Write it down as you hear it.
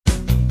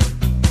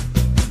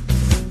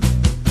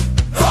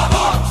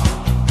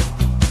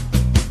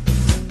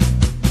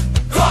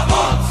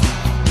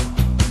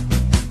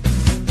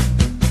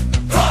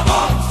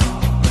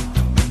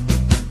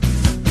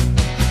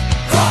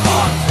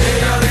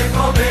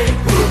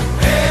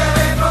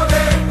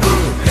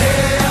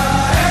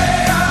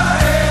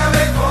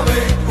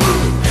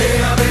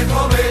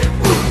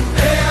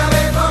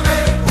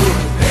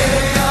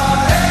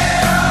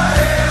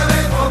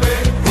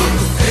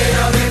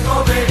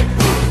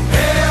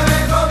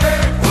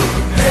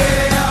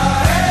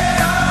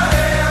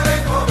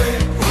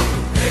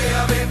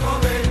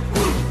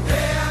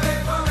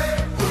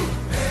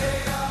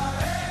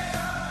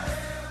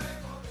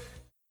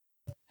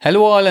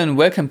Hello all and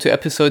welcome to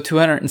episode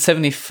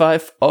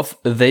 275 of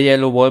The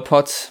Yellow Wall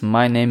Pod.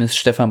 My name is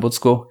Stefan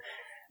Butzko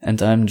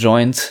and I'm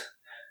joined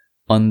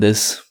on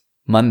this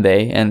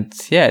Monday. And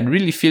yeah, it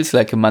really feels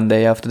like a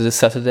Monday after this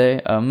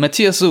Saturday.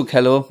 Matthias Zug.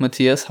 Hello,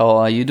 Matthias. How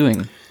are you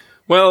doing?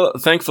 Well,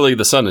 thankfully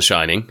the sun is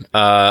shining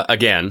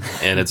again,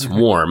 and it's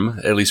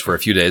warm at least for a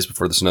few days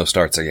before the snow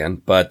starts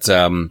again. But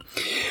we'll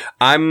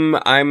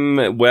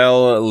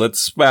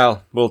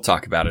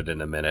talk about it in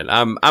a minute.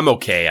 I'm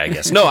okay, I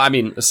guess. No, I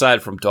mean,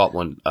 aside from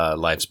Dortmund,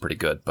 life's pretty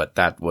good. But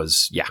that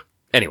was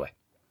Anyway.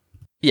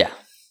 Yeah.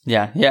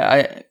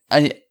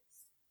 I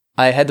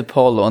had a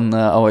poll on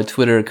our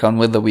Twitter account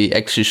whether we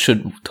actually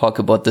should talk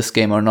about this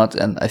game or not,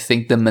 and I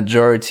think the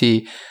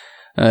majority.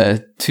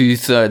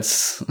 2/3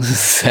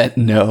 said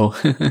no,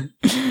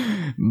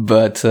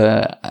 but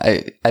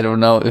I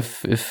don't know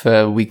if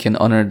we can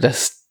honor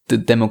the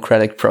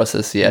democratic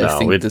process. Yeah, no, I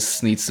think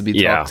this needs to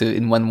be talked to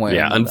in one way.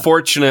 Yeah,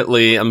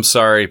 unfortunately, I'm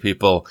sorry,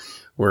 people.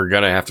 We're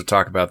gonna have to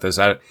talk about this.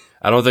 I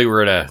don't think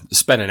we're gonna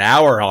spend an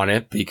hour on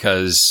it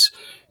because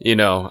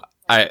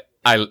I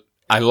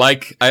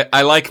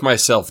like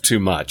myself too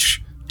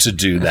much to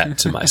do that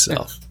to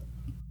myself.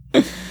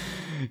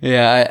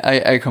 Yeah,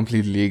 I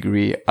completely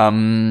agree.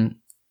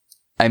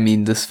 I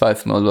mean, this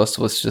 5-0 loss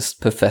was just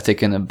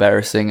pathetic and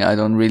embarrassing. I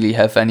don't really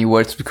have any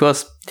words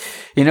because,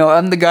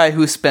 I'm the guy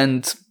who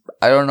spent,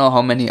 I don't know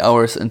how many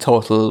hours in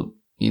total,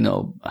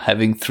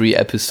 having 3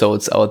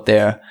 episodes out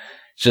there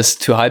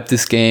just to hype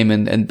this game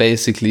and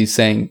basically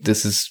saying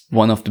this is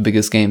one of the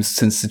biggest games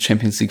since the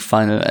Champions League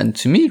final. And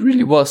to me, it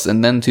really was.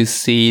 And then to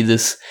see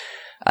this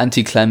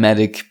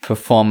anticlimactic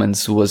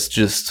performance was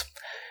just...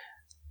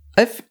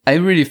 I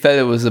really felt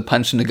it was a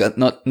punch in the gut,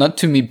 not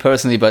to me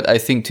personally, but I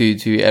think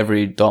to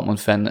every Dortmund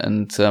fan.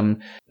 And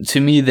to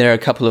me, there are a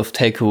couple of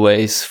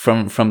takeaways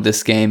from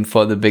this game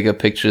for the bigger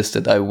pictures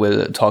that I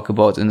will talk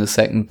about in a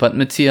second. But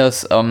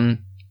Matthias,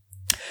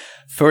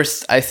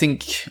 first, I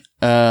think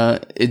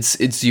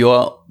it's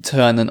your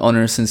turn and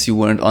honor, since you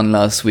weren't on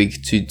last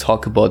week, to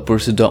talk about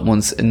Borussia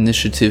Dortmund's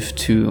initiative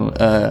to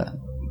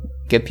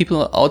get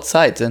people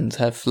outside and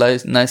have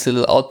nice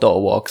little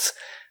outdoor walks,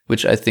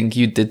 which I think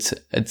you did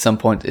at some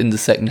point in the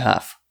second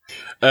half.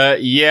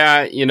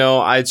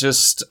 I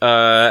just,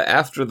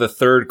 after the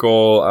third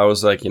goal, I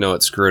was like,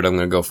 screw it, I'm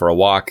going to go for a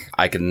walk.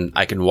 I can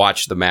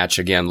watch the match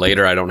again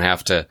later. I don't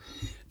have to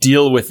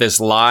deal with this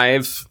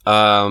live.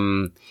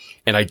 And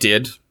I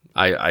did.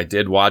 I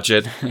did watch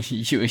it.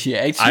 you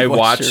actually I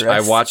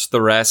watched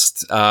the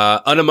rest,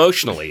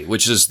 unemotionally,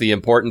 which is the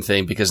important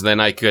thing, because then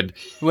I could...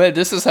 Well,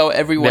 this is how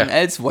everyone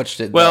else watched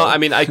it. Well, I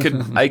mean, I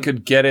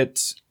could get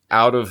it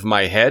out of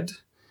my head.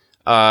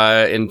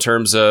 In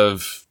terms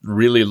of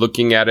really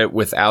looking at it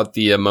without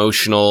the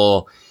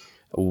emotional,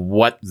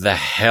 what the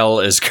hell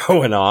is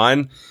going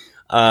on?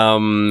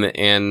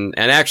 And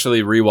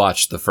actually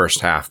rewatched the first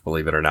half,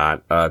 believe it or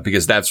not,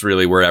 because that's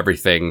really where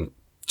everything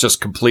just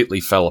completely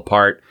fell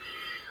apart.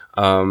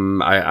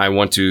 I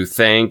want to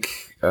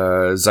thank,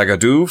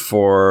 Zagadou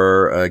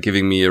for,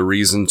 giving me a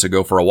reason to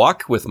go for a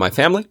walk with my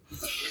family.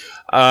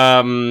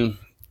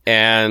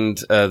 And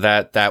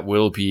that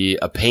will be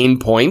a pain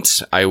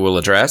point I will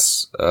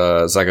address,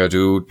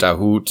 Zagadou,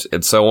 Dahoud,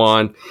 and so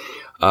on.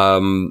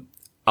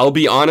 I'll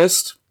be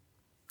honest,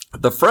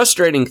 the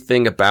frustrating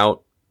thing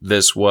about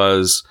this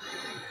was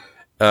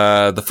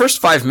the first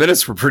 5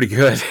 minutes were pretty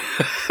good.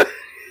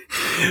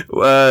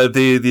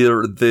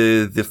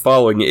 The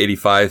following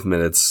 85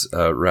 minutes,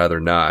 rather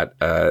not.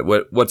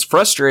 What's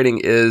frustrating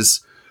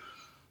is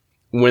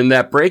when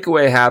that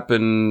breakaway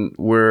happened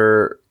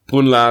where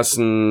Brun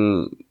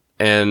Larsen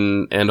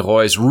and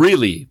Reus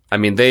really, I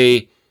mean,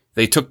 they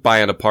took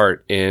Bayern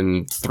apart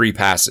in 3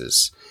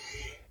 passes.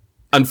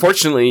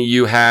 Unfortunately,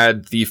 you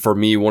had for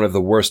me, one of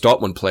the worst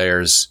Dortmund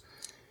players,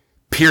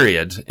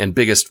 period, and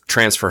biggest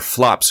transfer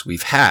flops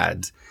we've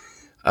had,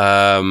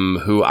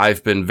 who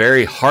I've been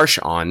very harsh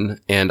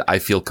on, and I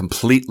feel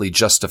completely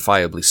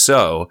justifiably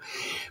so,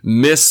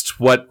 missed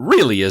what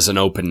really is an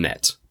open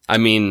net. I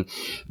mean,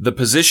 the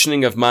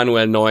positioning of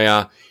Manuel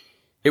Neuer,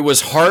 it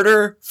was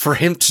harder for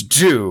him to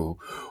do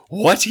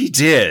what he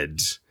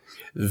did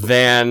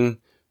than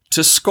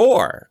to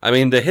score. I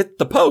mean, to hit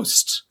the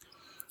post.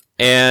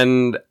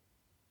 And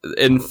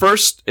in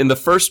the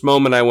first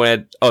moment I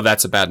went, oh,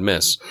 that's a bad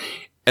miss.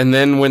 And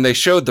then when they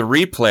showed the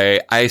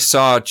replay, I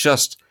saw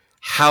just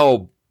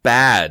how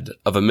bad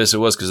of a miss it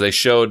was, because they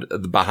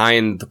showed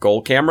behind the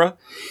goal camera,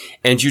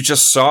 and you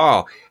just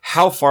saw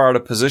how far out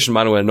of position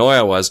Manuel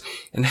Neuer was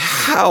and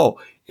how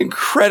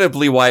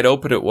incredibly wide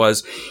open it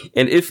was.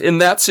 And if in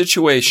that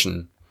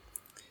situation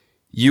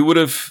you would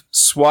have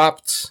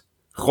swapped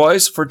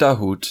Reus for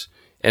Dahoud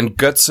and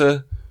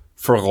Götze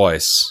for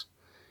Reus,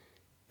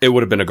 it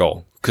would have been a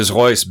goal, because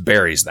Reus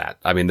buries that.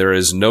 I mean, there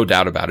is no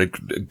doubt about it.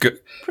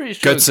 Pretty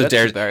sure Götze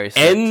dares.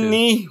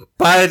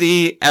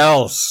 Anybody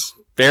else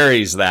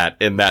buries that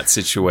in that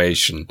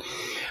situation.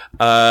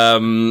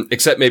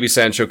 Except maybe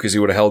Sancho, because he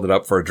would have held it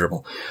up for a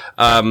dribble.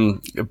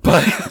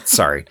 But,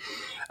 sorry.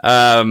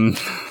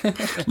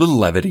 Little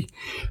levity.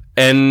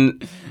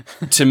 And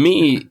to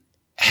me,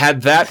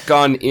 had that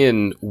gone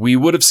in, we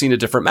would have seen a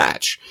different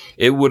match.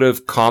 It would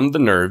have calmed the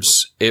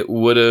nerves. It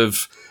would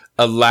have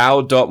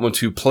allowed Dortmund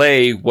to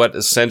play what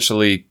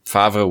essentially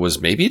Favre was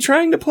maybe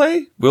trying to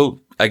play.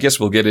 I guess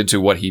we'll get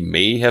into what he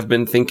may have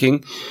been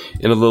thinking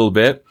in a little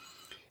bit.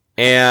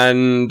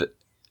 And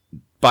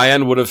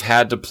Bayern would have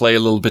had to play a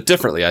little bit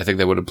differently. I think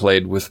they would have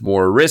played with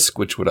more risk,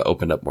 which would have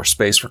opened up more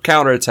space for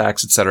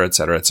counterattacks, et cetera, et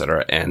cetera, et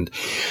cetera. And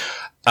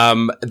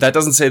that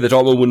doesn't say that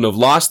Dortmund wouldn't have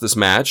lost this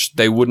match.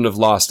 They wouldn't have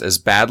lost as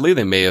badly.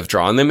 They may have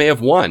drawn. They may have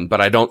won, but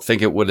I don't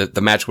think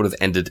the match would have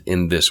ended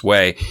in this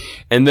way.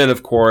 And then,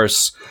 of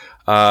course,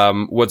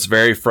 what's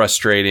very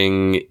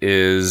frustrating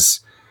is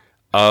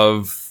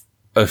the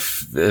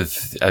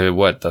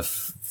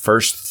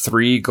first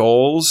 3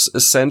 goals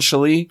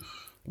essentially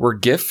were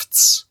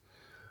gifts.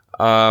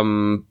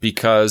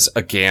 Because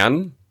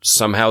again,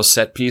 somehow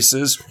set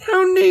pieces,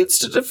 who needs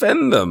to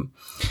defend them?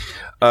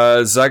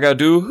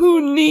 Zagadou,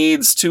 who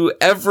needs to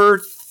ever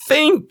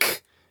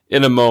think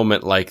in a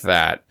moment like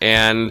that?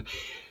 And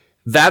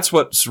that's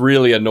what's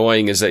really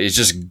annoying, is that it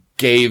just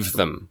gave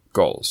them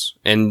goals.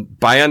 And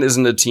Bayern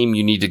isn't a team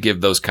you need to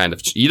give those kind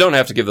of, you don't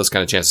have to give those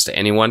kind of chances to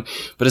anyone,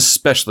 but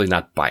especially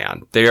not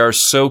Bayern. They are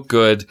so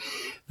good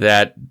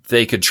that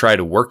they could try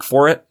to work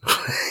for it.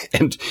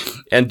 and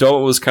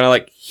Dortmund was kind of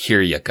like,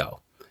 here you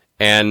go.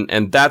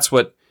 And that's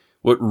what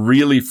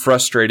really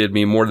frustrated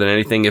me more than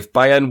anything. If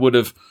Bayern would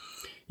have,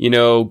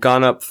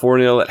 gone up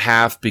 4-0 at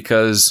half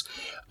because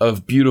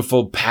of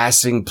beautiful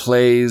passing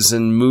plays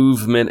and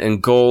movement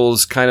and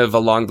goals, kind of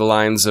along the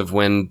lines of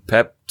when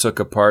Pep took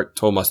apart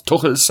Thomas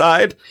Tuchel's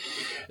side,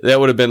 that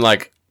would have been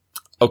like,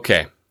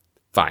 okay,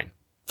 fine.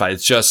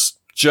 It's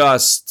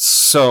just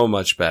so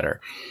much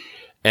better.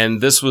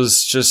 And this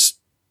was just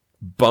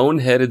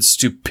boneheaded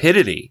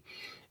stupidity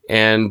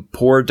and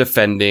poor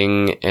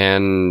defending.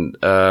 And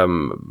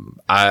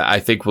I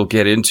think we'll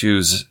get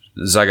into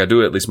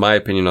Zagadou, at least my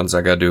opinion on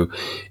Zagadou,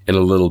 in a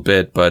little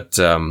bit. But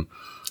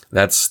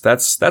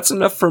that's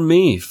enough for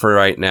me for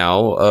right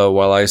now,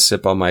 while I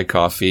sip on my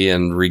coffee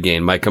and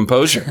regain my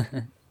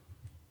composure.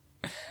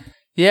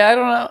 Yeah,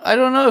 I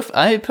don't know if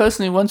I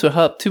personally want to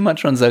harp too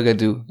much on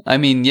Zagadou. I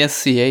mean,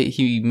 yes,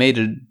 he made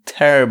a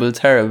terrible,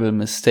 terrible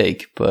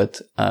mistake,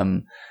 but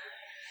I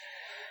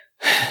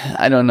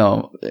don't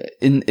know.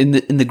 In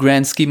the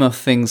grand scheme of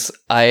things,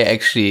 I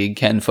actually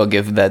can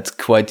forgive that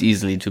quite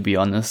easily, to be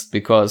honest,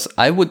 because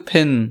I would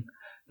pin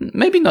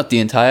maybe not the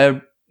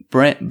entire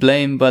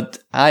blame, but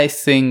I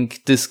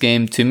think this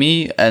game, to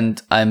me,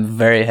 and I'm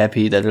very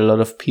happy that a lot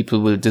of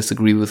people will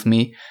disagree with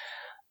me,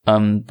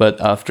 but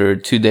after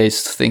 2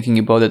 days thinking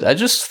about it, I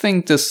just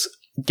think this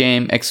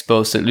game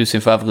exposed that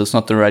Lucien Favre is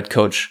not the right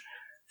coach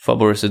for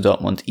Borussia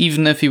Dortmund,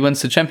 even if he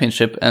wins the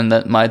championship, and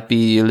that might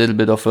be a little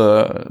bit of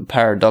a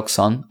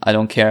paradoxon. I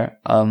don't care.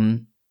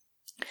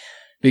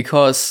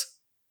 Because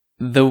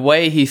the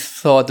way he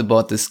thought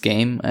about this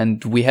game,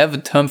 and we have a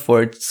term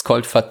for it, it's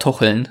called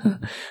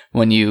vertucheln,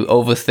 when you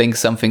overthink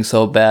something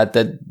so bad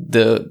that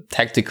the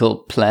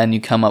tactical plan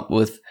you come up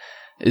with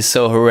is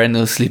so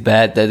horrendously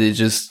bad that it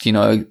just,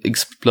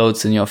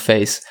 explodes in your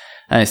face.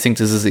 And I think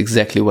this is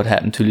exactly what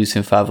happened to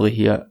Lucien Favre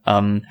here.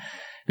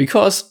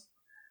 Because,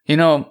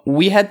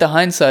 we had the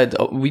hindsight,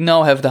 we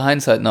now have the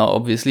hindsight now,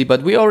 obviously,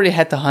 but we already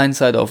had the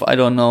hindsight of,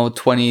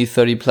 20,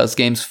 30 plus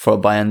games for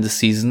Bayern this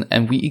season,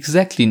 and we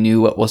exactly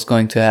knew what was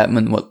going to happen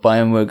and what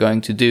Bayern were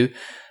going to do.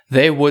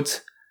 They would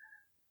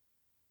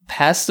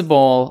pass the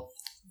ball,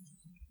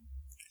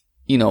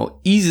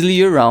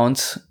 easily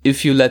around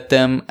if you let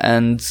them,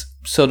 and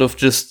sort of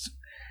just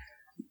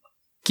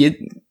get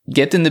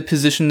in the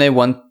position they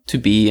want to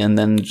be, and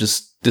then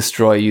just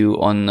destroy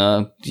you on,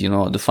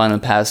 the final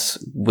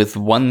pass with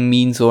one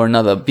means or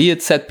another, be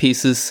it set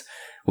pieces,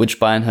 which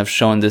Bayern have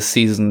shown this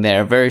season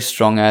they're very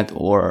strong at,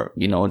 or,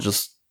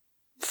 just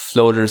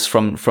floaters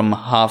from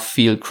half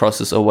field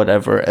crosses or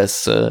whatever,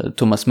 as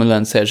Thomas Müller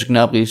and Serge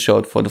Gnabry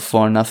showed for the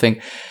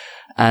 4-0.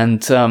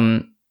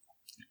 And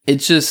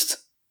it's just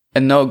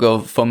a no-go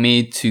for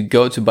me to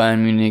go to Bayern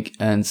Munich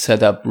and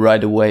set up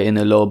right away in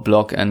a low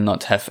block and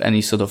not have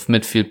any sort of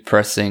midfield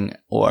pressing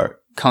or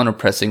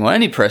counter-pressing or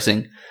any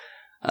pressing.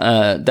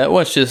 That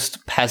was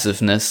just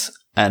passiveness,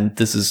 and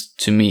this is,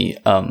 to me,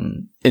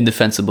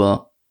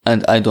 indefensible.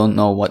 And I don't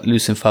know what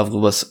Lucien Favre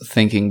was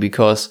thinking,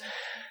 because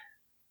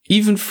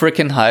even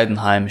frickin'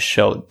 Heidenheim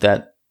showed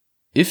that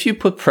if you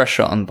put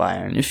pressure on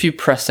Bayern, if you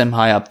press them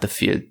high up the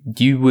field,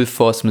 you will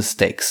force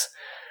mistakes.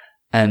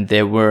 And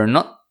there were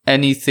not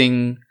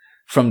anything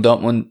from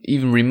Dortmund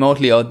even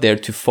remotely out there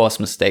to force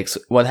mistakes.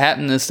 What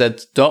happened is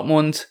that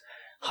Dortmund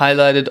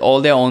highlighted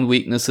all their own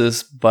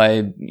weaknesses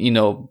by,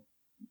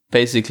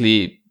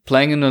 basically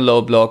playing in a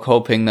low block,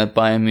 hoping that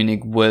Bayern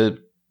Munich will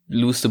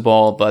lose the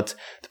ball. But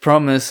the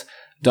problem is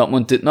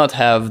Dortmund did not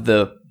have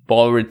the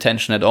ball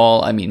retention at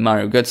all. I mean,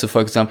 Mario Götze,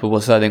 for example,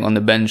 was sitting on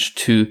the bench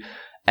to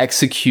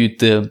execute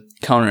the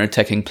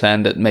counter-attacking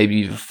plan that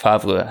maybe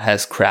Favre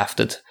has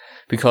crafted,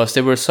 because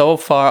they were so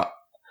far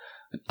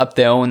up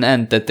their own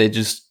end that they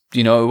just,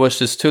 it was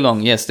just too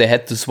long. Yes, they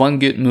had this one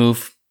good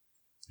move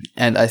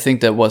And I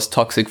think that was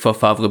toxic for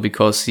Favre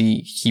because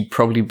he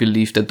probably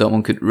believed that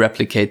Dortmund could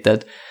replicate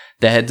that.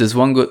 They had this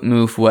one good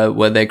move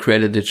where they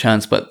created a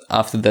chance, but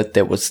after that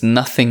there was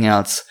nothing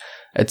else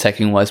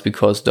attacking wise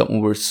because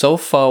Dortmund were so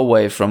far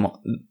away from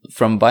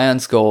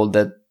Bayern's goal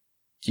that,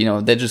 you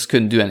know, they just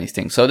couldn't do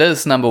anything. So that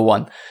is number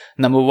one.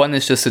 Number one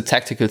is just a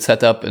tactical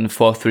setup in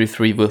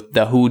 4-3-3 with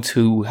Dahoud,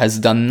 who has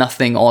done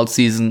nothing all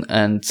season,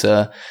 and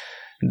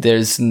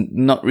there's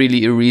not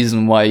really a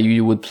reason why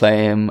you would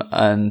play him,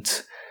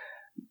 and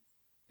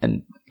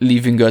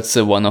leaving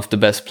Götze, one of the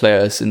best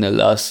players in the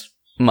last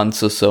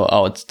months or so,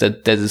 out.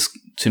 That is,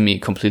 to me,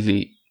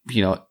 completely,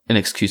 you know,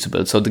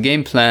 inexcusable. So the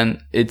game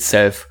plan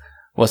itself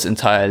was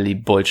entirely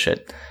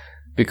bullshit,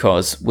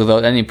 because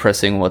without any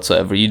pressing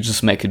whatsoever, you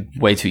just make it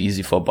way too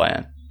easy for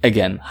Bayern.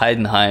 Again,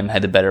 Heidenheim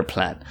had a better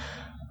plan.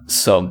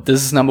 So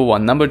this is number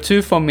one. Number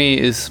two for me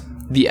is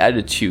the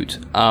attitude.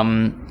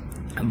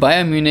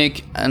 Bayern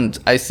Munich, and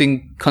I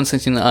think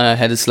Konstantin and I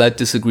had a slight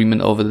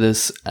disagreement over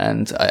this,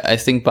 and I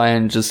think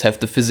Bayern just have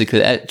the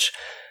physical edge,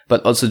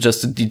 but also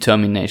just the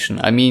determination.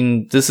 I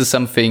mean, this is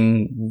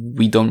something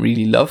we don't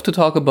really love to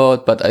talk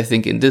about, but I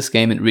think in this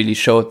game it really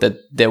showed that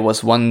there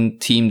was one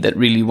team that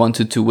really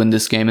wanted to win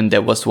this game, and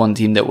there was one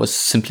team that was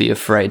simply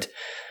afraid.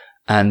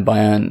 And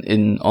Bayern,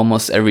 in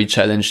almost every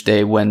challenge,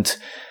 they went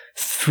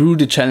through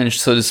the challenge,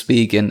 so to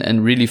speak,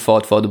 and really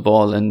fought for the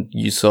ball, and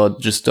you saw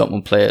just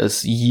Dortmund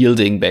players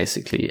yielding,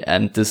 basically.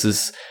 And this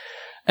is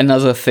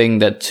another thing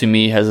that, to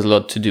me, has a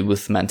lot to do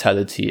with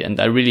mentality. And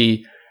I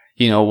really,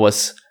 you know,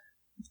 was,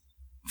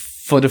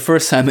 for the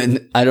first time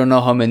in I don't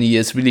know how many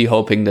years, really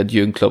hoping that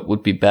Jürgen Klopp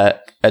would be back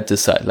at the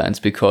sidelines,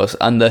 because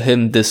under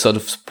him, this sort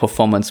of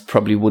performance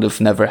probably would have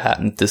never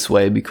happened this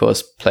way,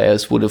 because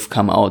players would have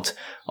come out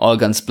all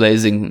guns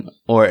blazing,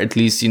 or at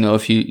least, you know,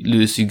 if you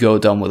lose, you go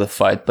down with a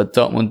fight. But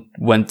Dortmund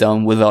went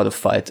down without a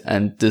fight,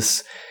 and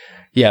this,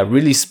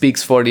 really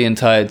speaks for the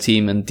entire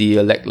team and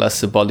the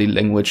lackluster body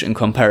language in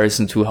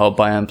comparison to how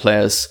Bayern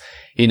players,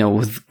 you know,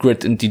 with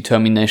grit and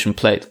determination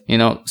played. You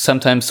know,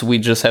 sometimes we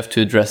just have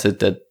to address it,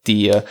 that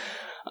the,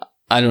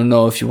 I don't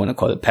know if you want to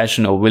call it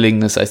passion or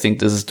willingness. I think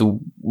this is the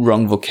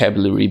wrong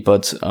vocabulary,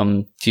 but,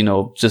 you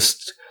know,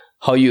 just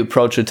how you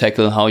approach a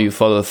tackle, how you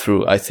follow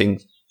through, I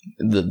think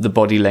the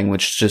body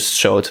language just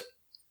showed.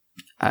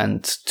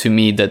 And to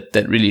me,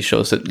 that really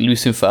shows that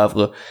Lucien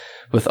Favre,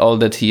 with all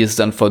that he has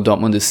done for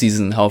Dortmund this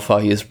season, how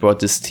far he has brought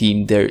this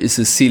team, there is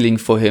a ceiling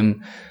for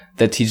him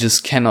that he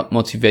just cannot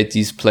motivate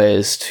these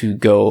players to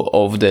go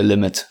over their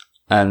limit.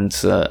 And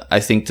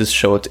I think this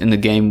showed in a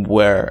game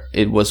where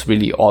it was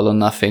really all or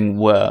nothing,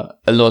 where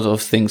a lot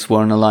of things were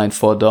on a line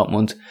for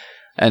Dortmund,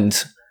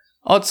 and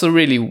also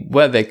really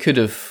where they could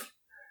have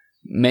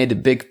made a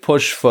big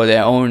push for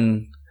their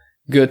own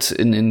good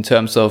in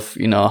terms of,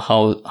 you know,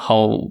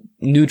 how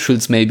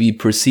neutrals maybe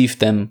perceive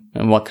them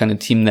and what kind of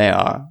team they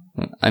are.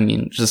 I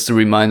mean, just a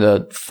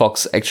reminder,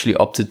 Fox actually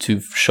opted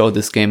to show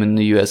this game in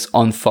the US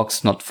on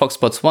Fox, not Fox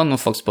Sports 1 or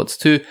Fox Sports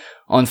 2,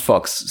 on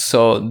Fox.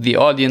 So the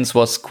audience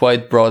was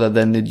quite broader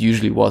than it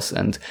usually was.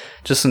 And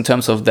just in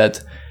terms of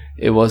that,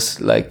 it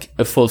was like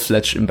a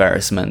full-fledged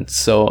embarrassment.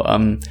 So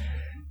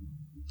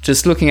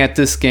just looking at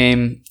this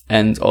game,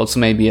 and also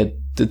maybe at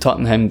the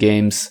Tottenham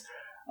games,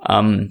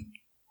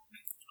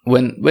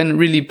 when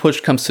really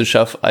push comes to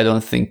shove, I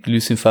don't think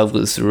Lucien Favre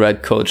is the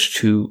right coach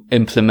to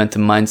implement the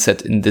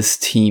mindset in this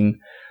team,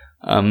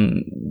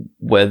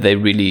 where they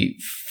really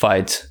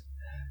fight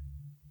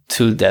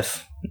till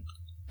death.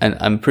 And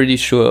I'm pretty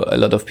sure a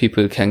lot of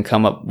people can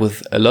come up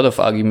with a lot of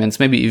arguments,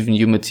 maybe even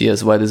you,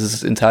 Matthias, why this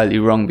is entirely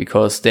wrong,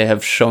 because they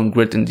have shown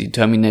grit and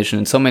determination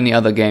in so many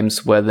other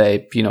games where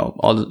they, you know,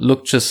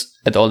 look just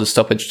at all the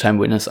stoppage time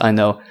winners, I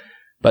know.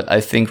 But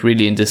I think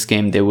really in this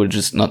game, they were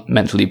just not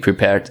mentally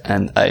prepared,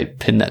 and I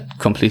pin that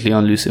completely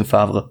on Lucien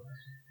Favre.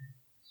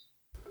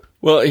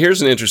 Well,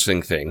 here's an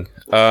interesting thing.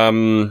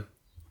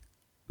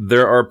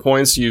 There are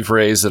points you've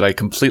raised that I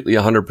completely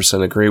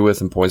 100% agree with,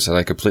 and points that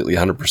I completely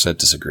 100%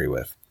 disagree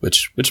with,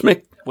 which makes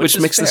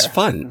fair. This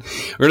fun.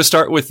 We're going to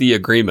start with the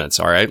agreements,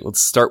 all right?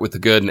 Let's start with the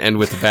good and end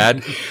with the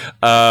bad.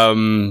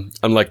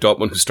 Unlike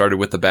Dortmund, who started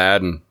with the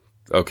bad, and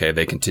okay,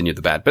 they continued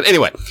the bad. But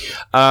anyway,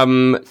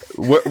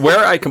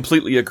 where I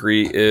completely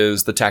agree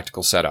is the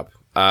tactical setup.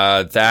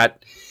 That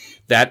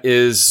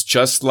is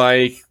just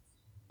like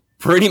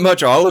pretty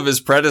much all of his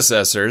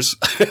predecessors.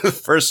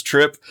 First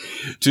trip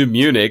to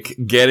Munich,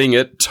 getting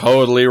it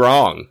totally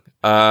wrong.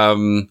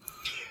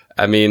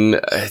 I mean,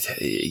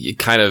 you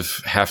kind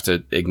of have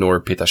to ignore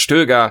Peter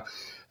Stöger,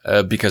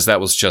 because that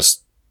was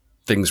just,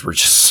 things were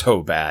just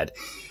so bad.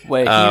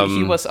 Wait,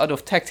 he was out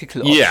of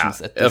tactical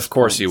options at this of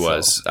course point, he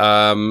was.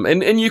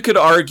 And you could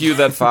argue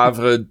that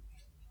Favre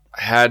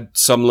had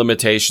some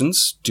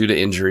limitations due to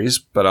injuries,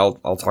 but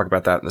I'll talk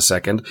about that in a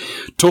second.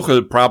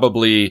 Tuchel,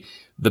 probably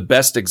the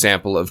best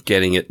example of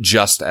getting it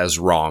just as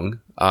wrong.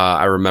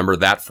 I remember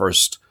that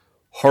first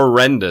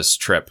horrendous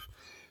trip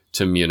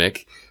to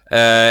Munich.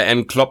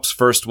 And Klopp's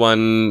first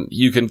one,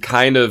 you can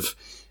kind of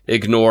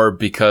ignore,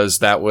 because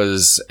that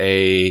was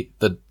the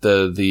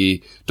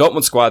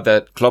Dortmund squad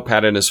that Klopp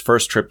had in his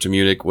first trip to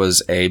Munich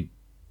was a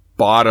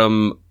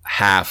bottom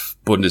half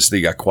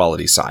Bundesliga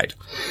quality side.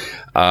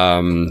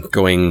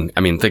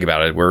 Think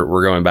about it.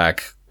 We're going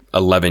back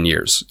 11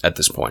 years at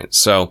this point.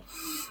 So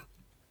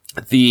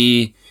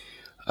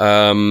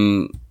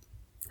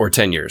or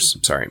 10 years,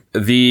 sorry.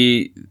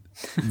 The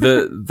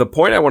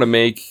point I want to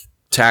make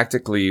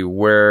tactically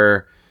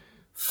where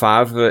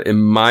Favre,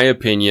 in my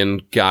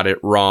opinion, got it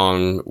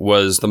wrong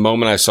was the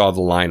moment I saw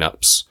the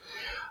lineups.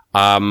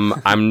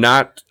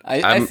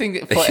 I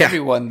think for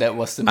everyone that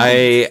was the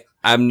moment.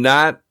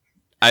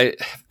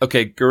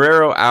 Okay,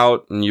 Guerrero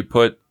out and you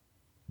put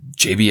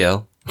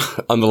JBL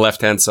on the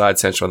left-hand side,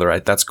 Sancho on the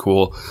right. That's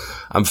cool.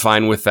 I'm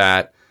fine with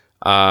that.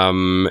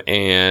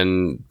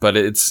 But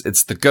it's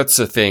the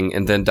Götze thing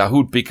and then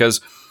Dahoud,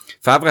 because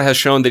Favre has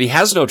shown that he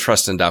has no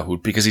trust in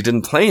Dahoud because he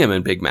didn't play him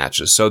in big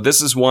matches. So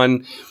this is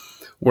one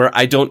where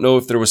I don't know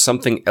if there was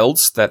something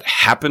else that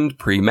happened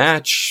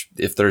pre-match,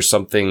 if there's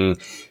something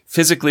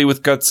physically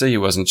with Götze, he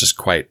wasn't just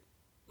quite,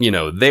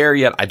 there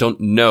yet. I don't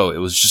know. It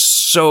was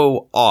just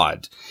so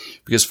odd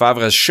because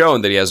Favre has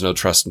shown that he has no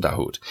trust in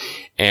Dahoud.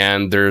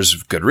 And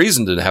there's good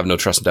reason to have no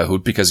trust in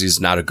Dahoud because he's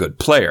not a good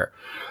player.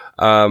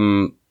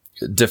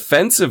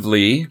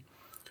 Defensively,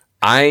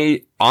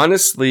 I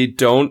honestly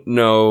don't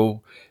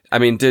know. I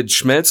mean, did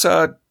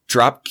Schmelzer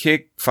drop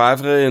kick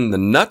Favre in the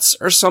nuts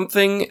or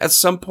something at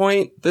some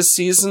point this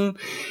season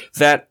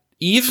that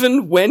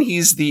even when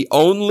he's the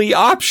only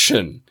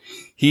option,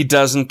 he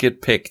doesn't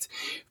get picked?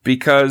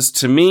 Because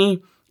to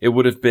me, it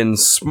would have been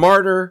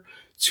smarter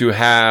to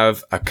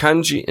have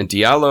Akanji and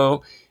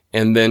Diallo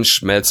and then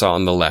Schmelzer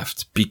on the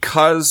left.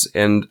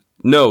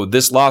 No,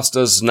 this loss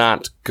does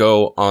not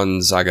go on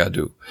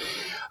Zagadou.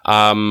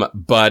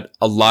 But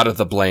a lot of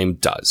the blame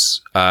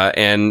does.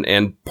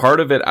 And part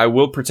of it, I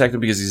will protect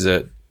him because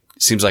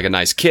seems like a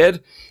nice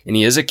kid, and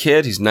he is a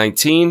kid. He's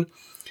 19.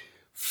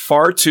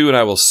 Far too, and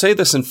I will say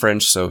this in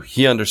French so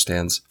he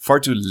understands, far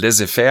too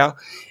laissez-faire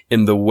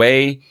in the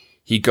way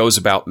he goes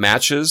about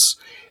matches.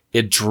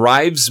 It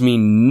drives me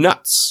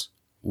nuts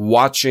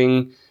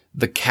watching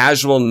the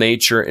casual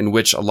nature in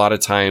which a lot of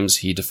times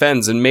he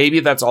defends. And maybe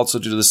that's also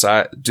due to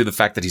the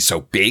fact that he's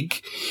so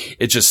big.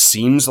 It just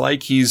seems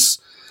like he's,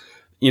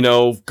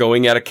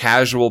 going at a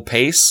casual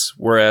pace,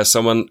 whereas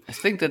someone... I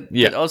think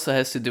that also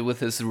has to do with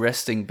his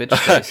resting bitch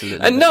face a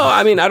little bit. No,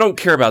 I mean, I don't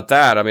care about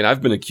that. I mean,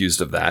 I've been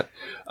accused of that.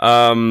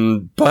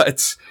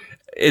 But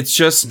it's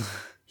just,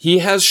 he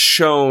has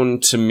shown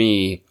to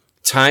me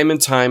time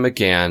and time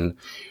again,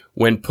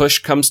 when push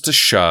comes to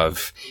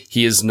shove,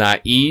 he is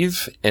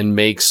naive and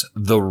makes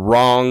the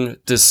wrong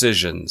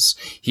decisions.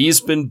 He's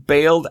been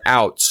bailed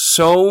out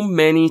so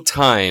many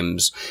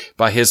times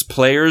by his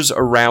players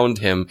around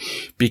him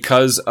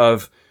because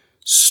of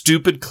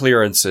stupid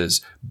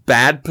clearances,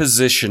 bad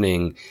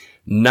positioning,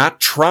 not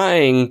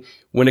trying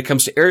when it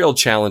comes to aerial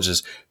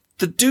challenges.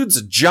 The dude's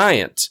a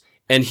giant,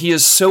 and he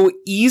is so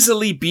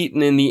easily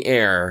beaten in the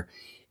air.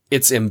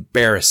 It's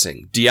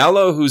embarrassing.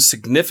 Diallo, who's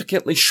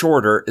significantly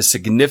shorter, is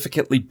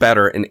significantly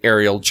better in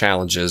aerial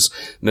challenges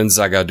than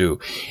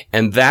Zagadou.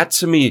 And that,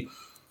 to me,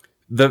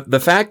 the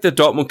fact that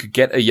Dortmund could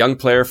get a young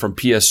player from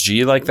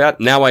PSG like that,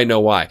 now I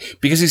know why.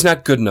 Because he's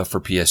not good enough for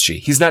PSG.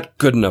 He's not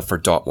good enough for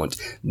Dortmund.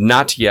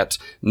 Not yet.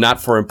 Not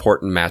for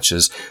important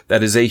matches.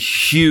 That is a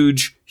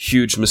huge,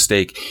 huge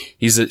mistake.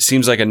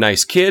 Seems like a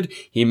nice kid.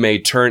 He may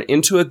turn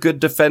into a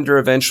good defender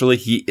eventually.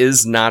 He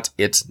is not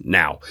it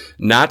now.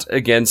 Not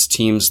against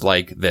teams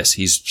like this.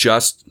 He's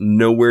just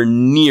nowhere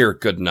near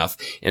good enough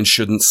and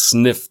shouldn't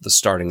sniff the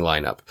starting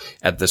lineup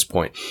at this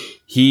point.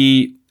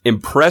 He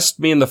impressed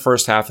me in the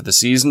first half of the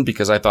season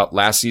because I thought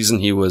last season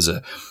he was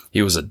a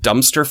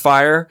dumpster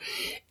fire.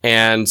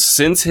 And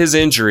since his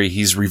injury,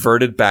 he's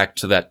reverted back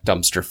to that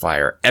dumpster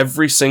fire.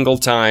 Every single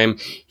time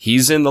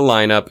he's in the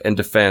lineup and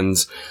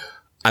defends,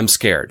 I'm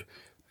scared.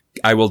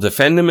 I will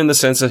defend him in the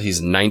sense that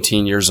he's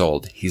 19 years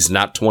old. He's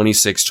not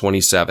 26,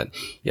 27.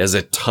 He has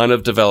a ton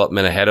of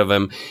development ahead of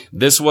him.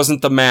 This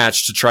wasn't the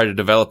match to try to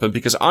develop him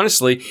because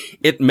honestly,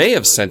 it may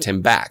have sent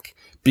him back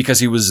because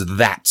he was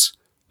that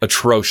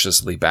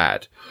atrociously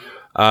bad.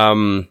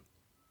 And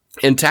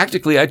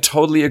tactically, I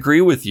totally agree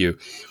with you.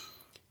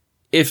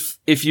 If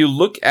you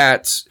look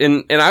at,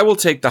 and I will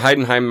take the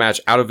Heidenheim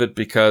match out of it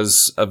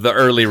because of the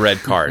early red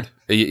card.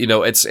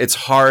 It's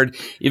hard.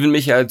 Even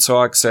Michael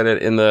Zorc said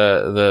it in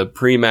the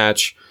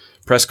pre-match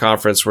press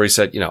conference where he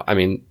said,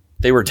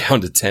 they were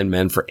down to 10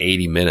 men for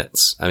 80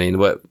 minutes. I mean,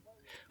 what?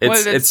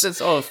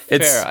 That's all fair.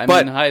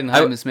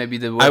 Heidenheim is maybe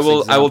the worst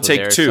example. I will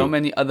take there two. So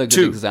many other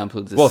good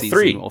examples this season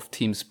three. Of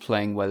teams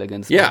playing well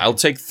against Yeah, Dortmund. I'll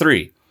take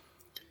three.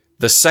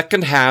 The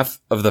second half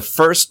of the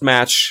first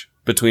match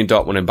between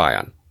Dortmund and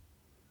Bayern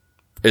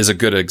is a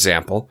good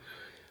example.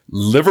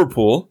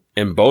 Liverpool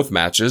in both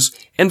matches,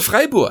 and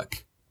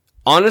Freiburg.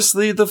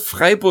 Honestly, the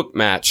Freiburg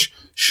match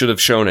should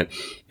have shown it.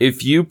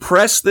 If you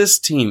press this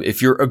team,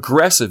 if you're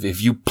aggressive,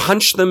 if you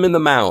punch them in the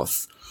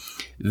mouth,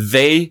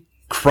 they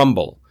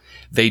crumble.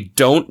 They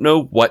don't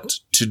know what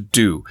to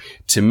do.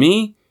 To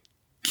me,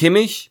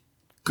 Kimmich,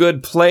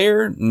 good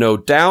player, no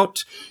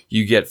doubt.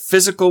 You get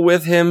physical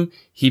with him,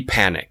 he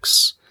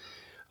panics.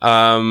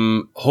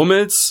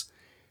 Hummels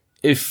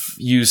if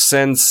you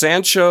send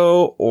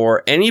Sancho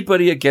or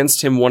anybody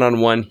against him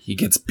one-on-one, he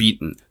gets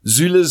beaten.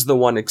 Süle's the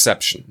one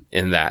exception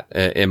in that,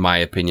 in my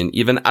opinion.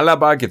 Even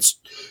Alaba gets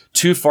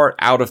too far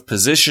out of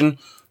position.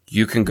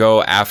 You can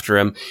go after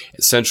him.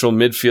 Central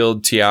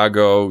midfield,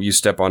 Thiago, you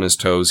step on his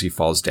toes, he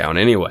falls down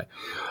anyway.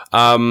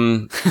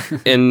 And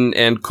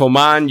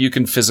Coman, you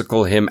can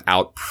physical him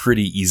out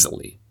pretty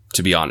easily,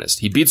 to be honest.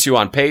 He beats you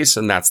on pace,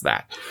 and that's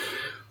that.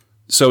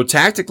 So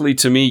tactically,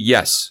 to me,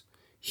 yes,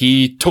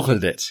 he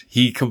Tucheled it.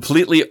 He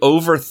completely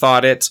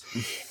overthought it,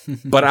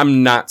 but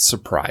I'm not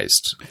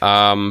surprised.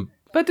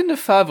 But in the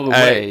Favre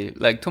way,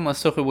 like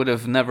Thomas Tuchel would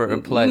have never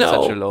applied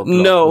such a low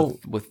block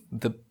with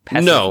the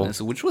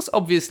passiveness, which was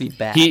obviously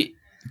bad.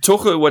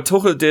 What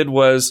Tuchel did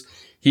was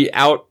he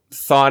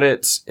outthought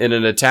it in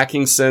an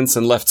attacking sense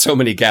and left so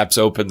many gaps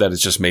open that it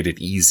just made it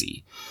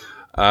easy.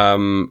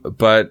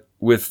 But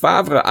with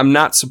Favre, I'm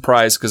not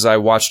surprised because I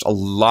watched a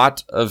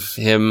lot of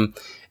him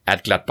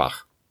at Gladbach.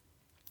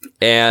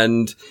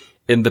 And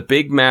in the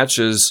big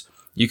matches,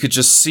 you could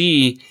just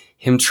see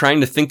him trying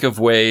to think of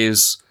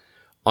ways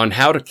on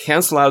how to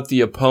cancel out the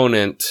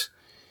opponent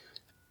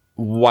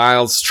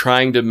whilst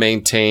trying to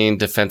maintain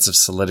defensive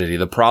solidity.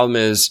 The problem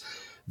is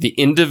the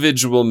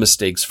individual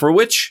mistakes for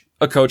which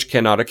a coach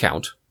cannot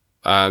account.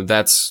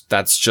 That's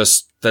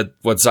just that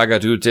what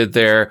Zagadou did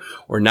there,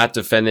 or not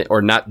defending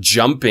or not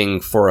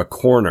jumping for a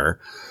corner.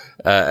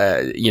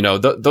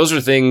 Those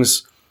are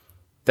things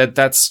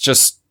that's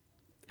just,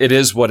 it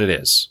is what it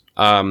is.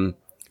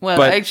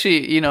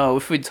 Actually,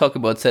 if we talk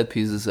about set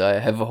pieces, I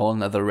have a whole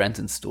nother rant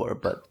in store,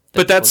 but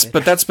that's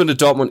been a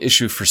Dortmund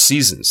issue for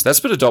seasons. That's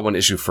been a Dortmund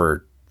issue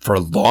for a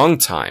long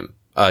time.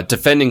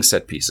 Defending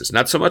set pieces,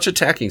 not so much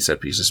attacking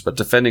set pieces, but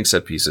defending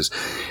set pieces.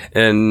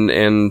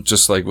 And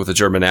just like with the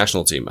German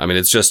national team, I mean,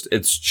 it's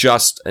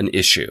just an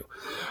issue.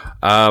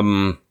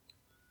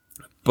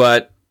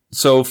 But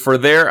so for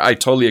there, I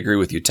totally agree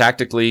with you.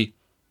 Tactically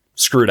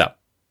screwed up,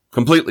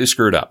 completely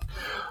screwed up,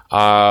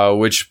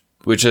 which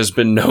has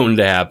been known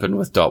to happen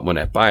with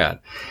Dortmund at Bayern.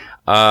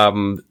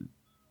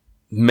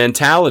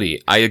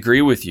 Mentality, I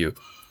agree with you.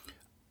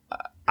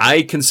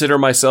 I consider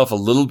myself a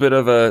little bit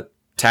of a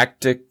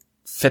tactic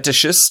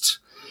fetishist,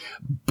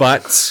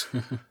 but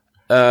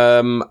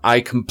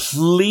I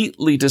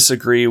completely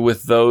disagree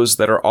with those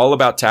that are all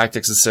about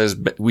tactics and says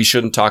we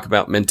shouldn't talk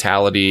about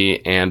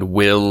mentality and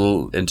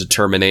will and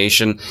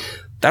determination.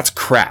 That's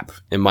crap,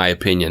 in my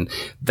opinion.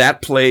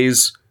 That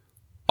plays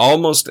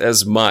almost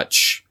as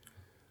much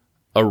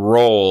a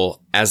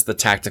role as the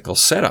tactical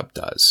setup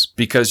does,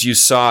 because you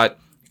saw it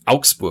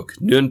Augsburg,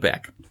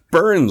 Nuremberg,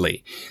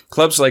 Burnley,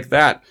 clubs like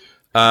that,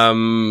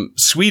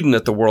 Sweden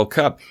at the World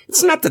Cup.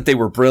 It's not that they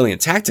were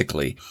brilliant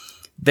tactically.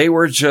 They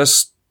were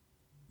just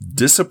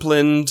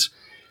disciplined.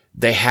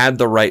 They had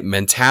the right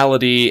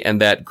mentality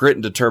and that grit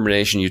and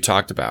determination you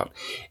talked about.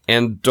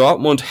 And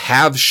Dortmund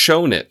have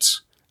shown it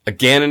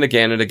again and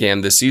again and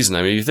again this season.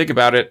 I mean, if you think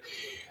about it,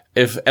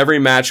 if every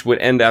match would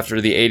end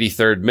after the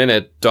 83rd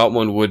minute,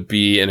 Dortmund would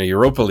be in a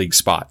Europa League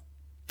spot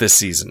this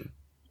season.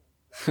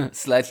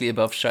 Slightly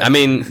above Schalke. I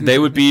mean, they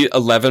would be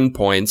 11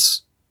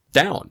 points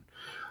down.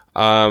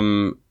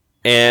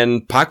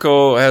 And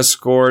Paco has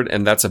scored,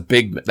 and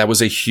that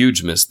was a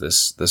huge miss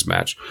this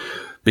match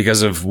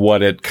because of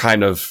what it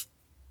kind of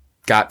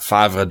got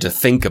Favre to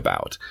think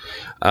about.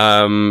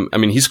 I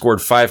mean, he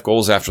scored 5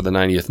 goals after the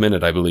 90th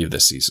minute, I believe,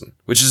 this season,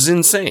 which is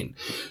insane.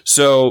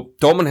 So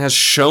Dortmund has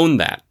shown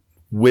that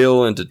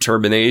will and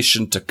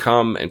determination to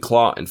come and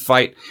claw and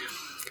fight.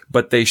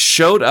 But they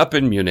showed up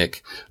in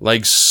Munich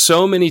like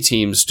so many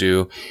teams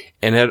do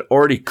and had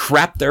already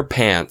crapped their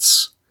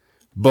pants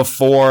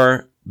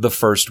before the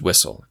first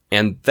whistle.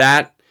 And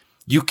that,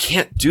 you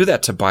can't do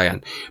that to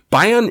Bayern.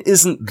 Bayern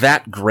isn't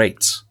that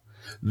great.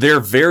 They're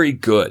very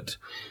good.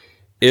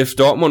 If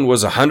Dortmund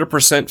was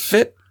 100%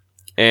 fit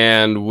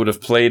and would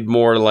have played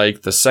more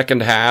like the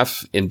second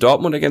half in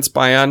Dortmund against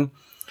Bayern,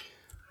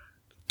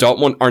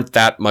 Dortmund aren't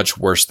that much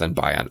worse than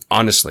Bayern.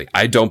 Honestly,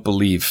 I don't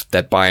believe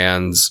that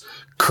Bayern's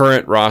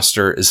current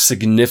roster is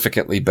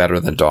significantly better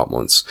than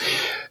Dortmund's.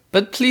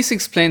 But please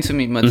explain to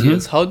me,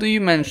 Matthias, how do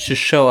you manage to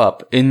show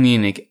up in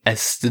Munich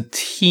as the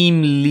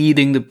team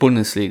leading the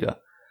Bundesliga?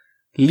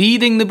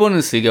 Leading the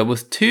Bundesliga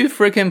with 2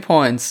 freaking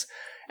points.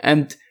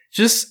 And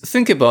just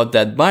think about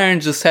that.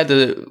 Bayern just had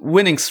a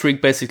winning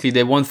streak, basically.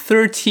 They won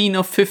 13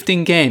 of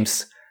 15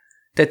 games.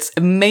 That's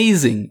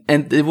amazing.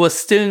 And it was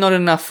still not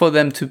enough for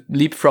them to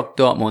leapfrog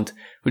Dortmund,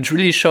 which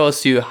really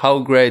shows you how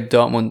great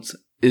Dortmund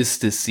is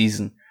this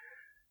season.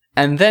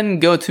 And then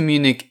go to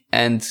Munich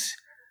and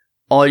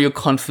all your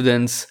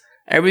confidence,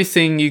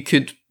 everything you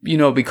could,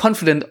 be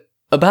confident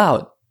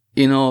about.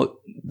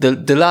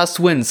 The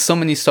last wins, so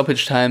many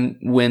stoppage time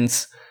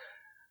wins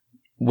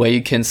where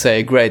you can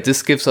say, great,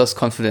 this gives us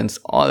confidence,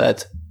 all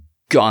that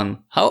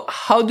gone.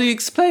 How do you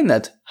explain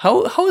that?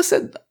 How is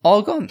that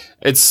all gone?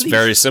 It's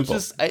very simple.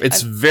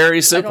 It's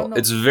very simple.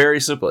 It's very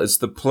simple. It's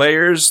the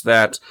players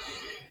that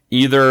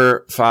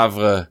either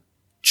Favre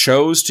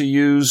chose to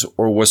use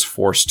or was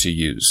forced to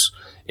use,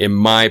 in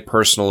my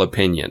personal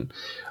opinion.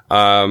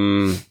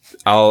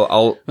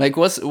 I'll like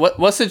was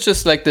it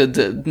just like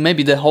the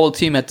maybe the whole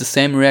team had the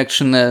same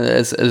reaction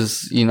as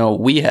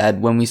we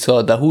had when we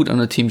saw Dahoud on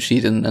the team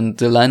sheet and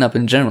the lineup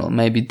in general?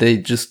 Maybe they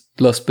just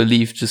lost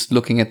belief just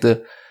looking at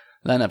the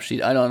lineup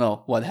sheet. I don't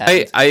know what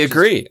happened. I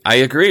agree.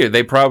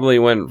 They probably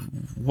went,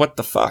 what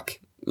the fuck?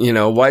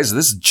 Why is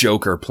this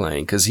joker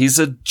playing? Because he's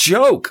a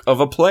joke of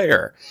a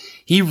player.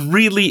 He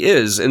really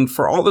is. And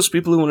for all those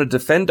people who want to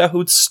defend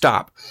Dahoud,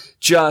 stop.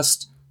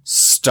 Just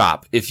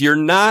stop. If you're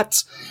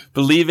not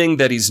believing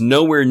that he's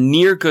nowhere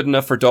near good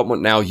enough for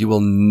Dortmund now, you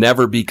will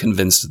never be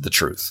convinced of the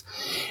truth.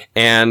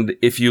 And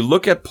if you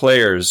look at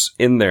players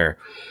in there,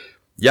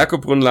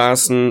 Jakob Brun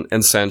Larsen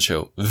and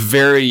Sancho,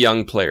 very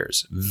young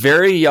players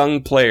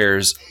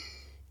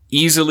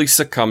easily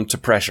succumb to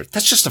pressure.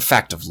 That's just a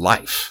fact of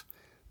life.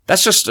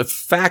 That's just a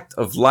fact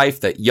of life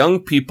that young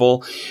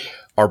people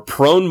are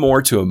prone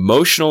more to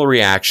emotional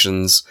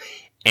reactions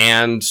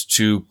and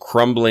to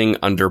crumbling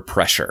under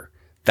pressure.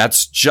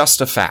 That's just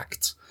a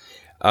fact.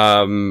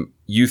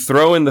 You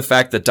throw in the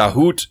fact that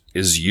Dahoud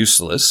is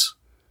useless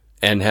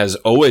and has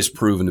always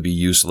proven to be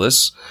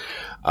useless.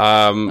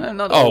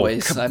 Not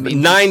always. I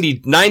mean,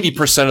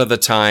 90% of the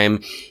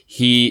time,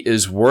 he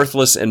is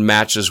worthless in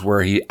matches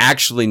where he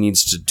actually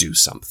needs to do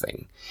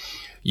something.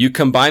 You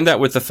combine that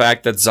with the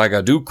fact that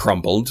Zagadou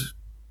crumbled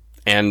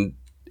and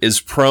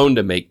is prone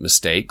to make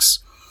mistakes.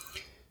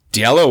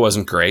 Diallo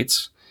wasn't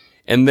great.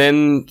 And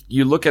then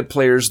you look at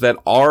players that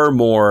are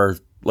more,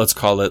 let's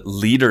call it,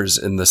 leaders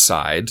in the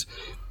side.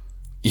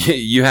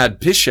 You had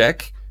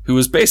Piszczek, who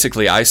was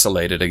basically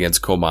isolated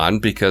against Coman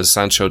because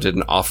Sancho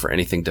didn't offer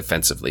anything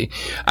defensively.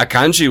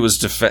 Akanji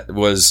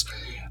was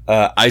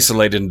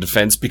isolated in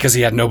defense because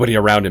he had nobody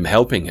around him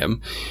helping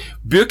him.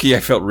 Bürki I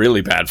felt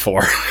really bad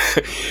for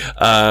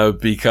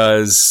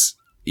because,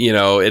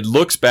 it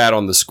looks bad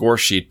on the score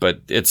sheet,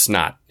 but it's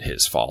not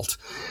his fault.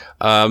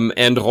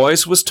 And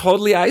Reus was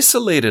totally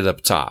isolated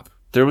up top.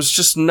 There was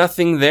just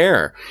nothing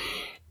there.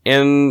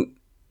 And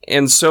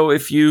so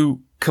if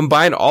you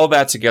combine all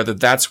that together,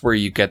 that's where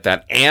you get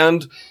that.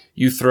 And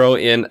you throw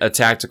in a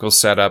tactical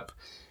setup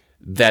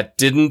that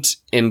didn't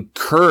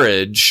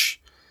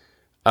encourage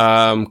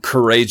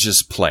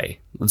courageous play.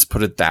 Let's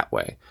put it that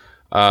way.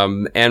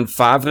 And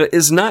Favre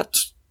is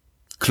not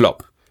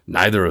Klopp.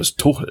 Neither is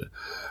Tuchel.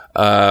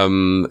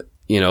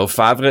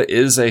 Favre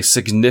is a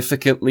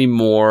significantly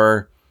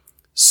more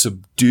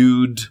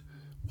subdued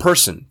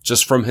person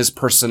just from his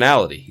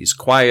personality. He's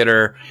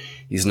quieter.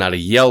 He's not a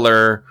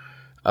yeller.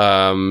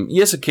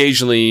 Yes,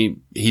 occasionally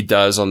he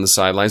does on the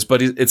sidelines,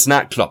 but it's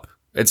not Klopp.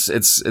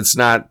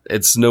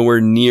 It's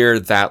nowhere near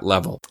that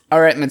level.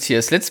 All right,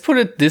 Matthias, let's put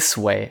it this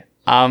way.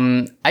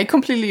 I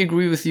completely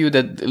agree with you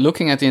that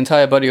looking at the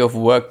entire body of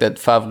work that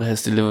Favre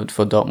has delivered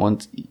for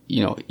Dortmund,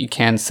 you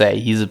can't say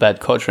he's a bad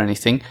coach or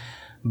anything,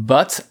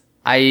 but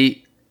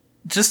I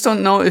just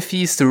don't know if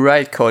he's the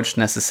right coach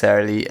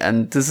necessarily.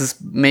 And this is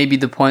maybe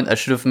the point I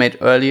should have made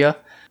earlier.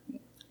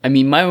 I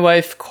mean, my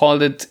wife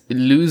called it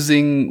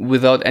losing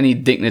without any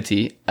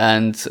dignity.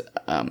 And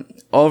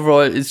overall,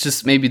 it's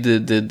just maybe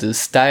the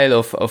style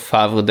of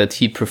Favre that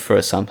he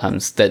prefers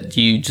sometimes, that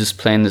you just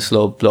play in the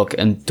slow block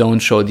and don't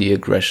show the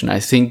aggression. I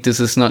think this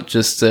is not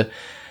just a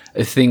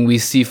thing we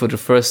see for the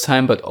first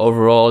time, but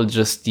overall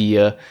just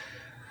the...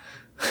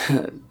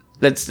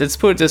 Let's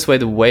put it this way,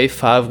 the way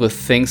Favre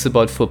thinks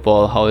about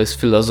football, how his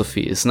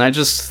philosophy is. And I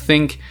just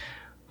think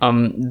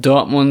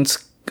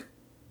Dortmund,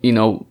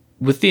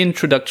 with the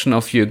introduction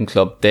of Jurgen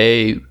Klopp,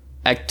 they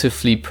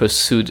actively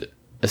pursued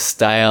a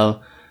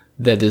style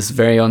that is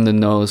very on the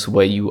nose,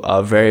 where you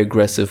are very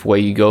aggressive, where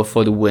you go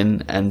for the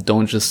win and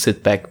don't just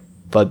sit back,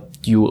 but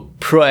you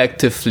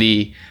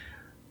proactively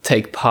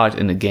take part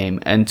in the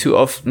game. And too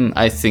often,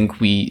 I think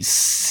we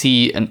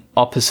see an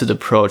opposite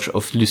approach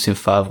of Lucien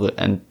Favre,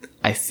 and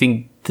I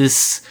think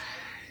this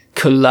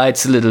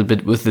collides a little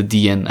bit with the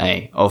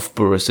DNA of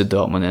Borussia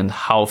Dortmund and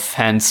how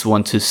fans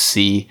want to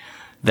see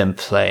them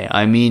play.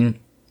 I mean,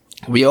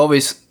 we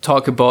always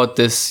talk about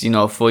this,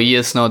 for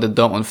years now, that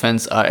Dortmund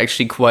fans are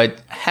actually quite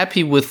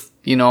happy with,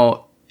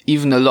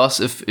 even a loss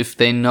if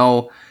they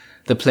know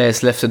the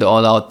players left it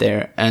all out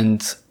there.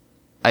 And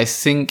I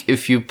think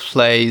if you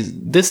play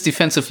this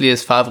defensively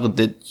as Favre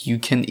did, you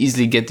can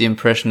easily get the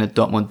impression that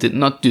Dortmund did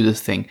not do the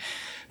thing.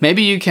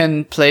 Maybe you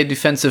can play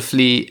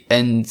defensively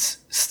and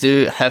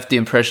still have the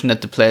impression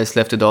that the players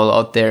left it all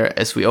out there,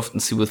 as we often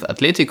see with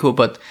Atletico,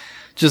 but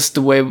just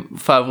the way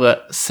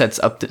Favre sets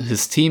up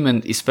his team,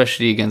 and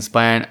especially against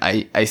Bayern,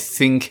 I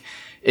think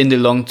in the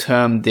long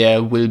term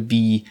there will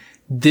be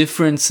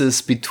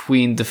differences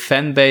between the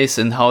fan base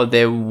and how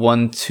they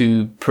want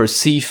to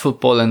perceive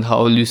football and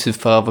how Lucien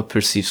Favre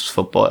perceives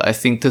football. I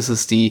think this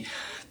is the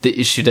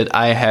issue that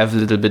I have a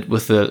little bit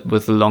with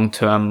the long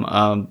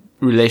term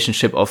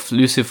relationship of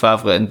Lucien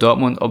Favre and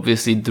Dortmund.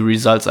 Obviously the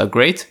results are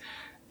great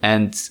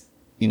and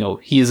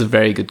he is a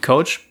very good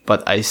coach,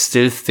 but I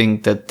still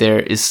think that there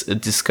is a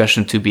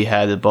discussion to be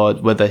had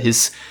about whether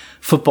his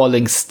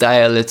footballing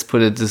style, let's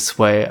put it this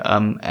way,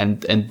 and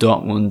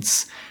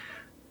Dortmund's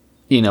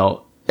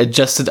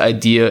adjusted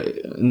idea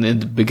in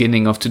the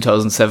beginning of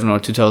 2007 or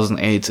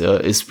 2008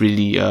 is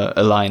really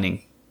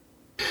aligning.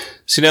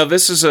 See, now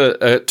this is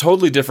a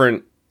totally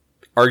different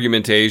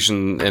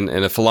argumentation and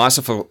a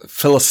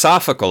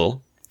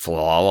philosophical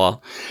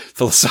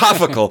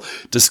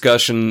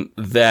discussion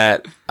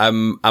that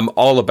I'm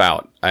all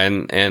about,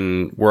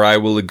 and where I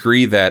will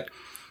agree that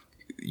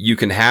you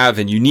can have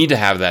and you need to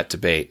have that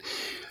debate.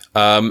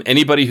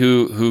 Anybody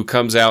who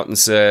comes out and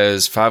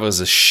says Favre is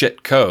a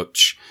shit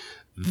coach,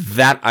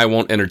 that I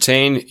won't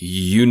entertain.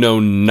 You know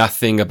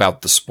nothing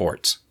about the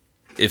sport.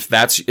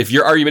 If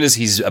your argument is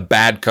he's a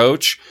bad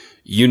coach,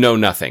 you know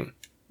nothing.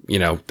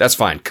 That's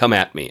fine. Come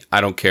at me.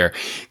 I don't care.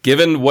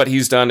 Given what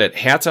he's done at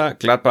Hertha,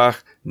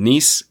 Gladbach,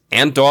 Nice,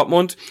 and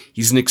Dortmund,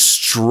 he's an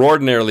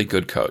extraordinarily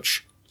good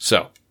coach.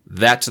 So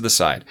that to the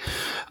side.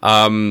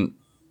 I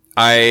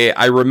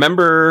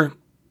remember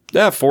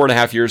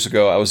 4.5 years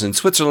ago, I was in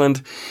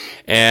Switzerland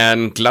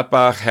and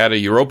Gladbach had a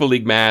Europa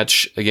League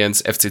match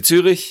against FC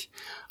Zurich.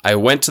 I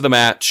went to the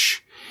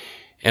match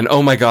and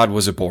oh my God,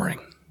 was it boring.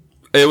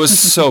 It was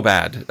so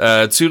bad.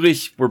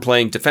 Zurich were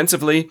playing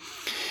defensively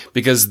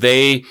because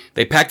they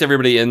packed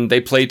everybody in. They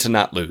played to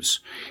not lose.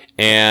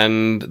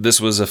 And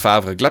this was a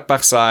Favre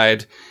Gladbach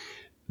side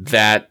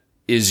that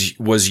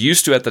was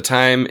used to, at the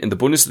time in the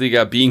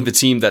Bundesliga, being the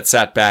team that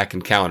sat back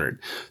and countered.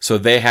 So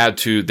they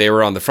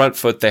were on the front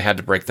foot. They had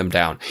to break them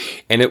down.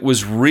 And it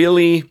was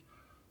really,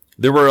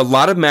 there were a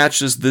lot of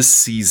matches this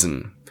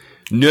season.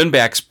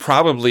 Nürnberg's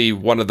probably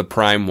one of the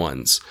prime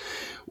ones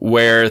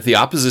where the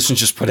opposition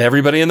just put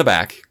everybody in the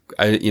back.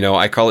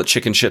 I call it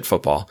chicken shit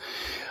football.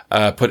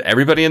 Put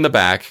everybody in the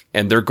back,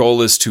 and their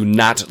goal is to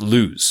not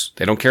lose.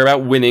 They don't care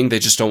about winning. They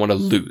just don't want to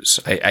lose.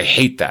 I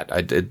hate that.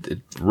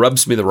 It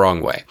rubs me the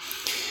wrong way.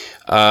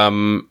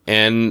 And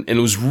it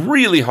was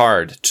really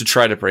hard to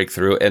try to break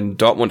through, and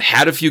Dortmund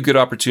had a few good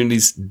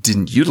opportunities,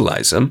 didn't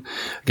utilize them.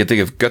 I can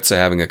think of Götze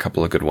having a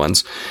couple of good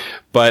ones,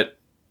 but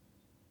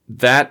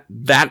that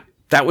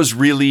was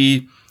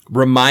really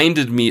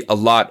reminded me a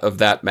lot of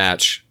that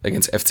match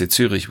against FC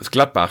Zurich with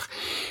Gladbach.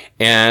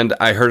 And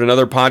I heard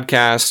another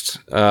podcast,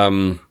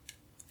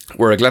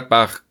 where a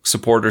Gladbach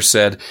supporter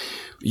said,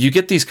 you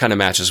get these kind of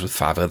matches with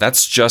Favre.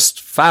 That's just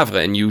Favre.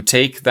 And you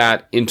take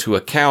that into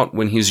account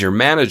when he's your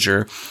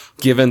manager,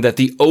 given that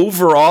the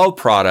overall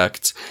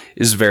product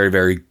is very,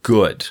 very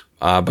good.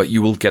 But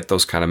you will get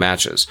those kind of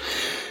matches.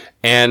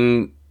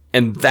 And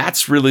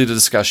that's really the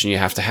discussion you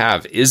have to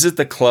have. Is it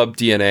the club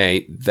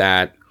DNA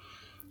that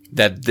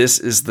this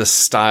is the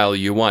style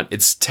you want?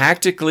 It's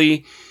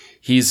tactically,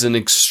 he's an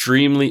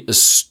extremely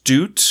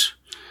astute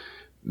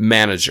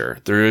manager.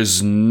 There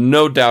is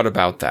no doubt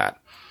about that.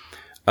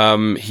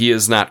 He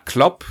is not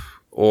Klopp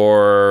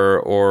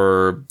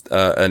or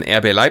an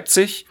RB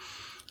Leipzig,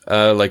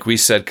 like we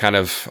said, kind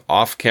of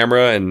off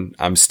camera, and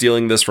I'm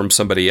stealing this from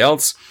somebody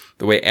else.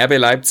 The way RB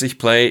Leipzig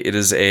play, it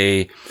is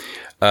a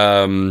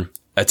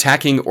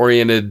attacking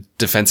oriented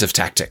defensive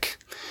tactic,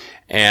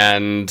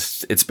 and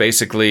it's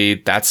basically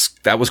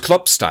that was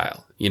Klopp's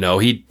style.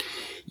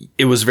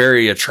 It was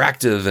very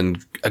attractive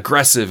and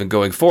aggressive and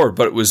going forward,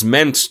 but it was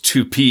meant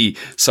to be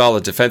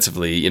solid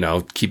defensively,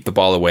 keep the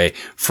ball away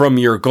from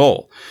your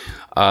goal.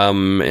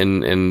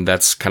 And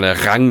that's kind of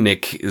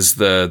Rangnick is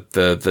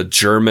the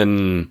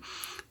German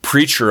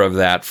preacher of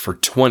that for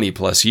 20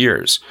 plus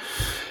years.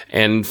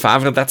 And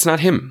Favre, that's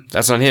not him.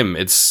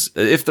 It's,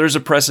 if there's a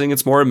pressing,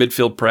 it's more a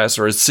midfield press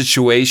or a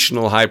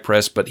situational high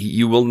press, but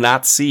you will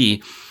not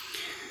see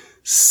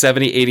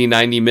 70, 80,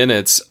 90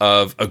 minutes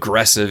of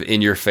aggressive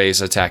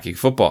in-your-face attacking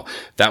football.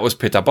 That was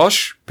Peter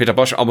Bosz. Peter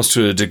Bosz almost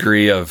to a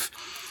degree of,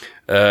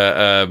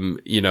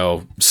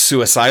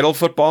 suicidal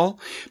football.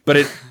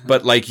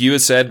 But like you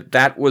had said,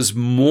 that was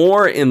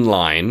more in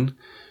line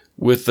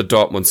with the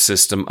Dortmund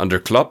system under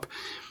Klopp.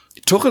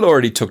 Tuchel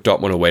already took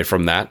Dortmund away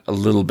from that a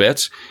little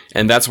bit.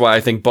 And that's why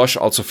I think Bosz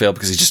also failed,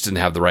 because he just didn't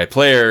have the right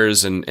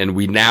players. And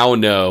we now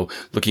know,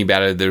 looking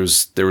back at it,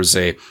 there was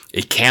a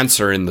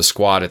cancer in the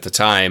squad at the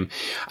time.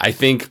 I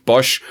think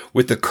Bosz,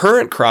 with the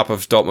current crop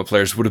of Dortmund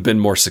players, would have been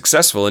more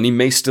successful. And he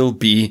may still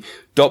be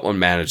Dortmund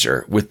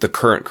manager with the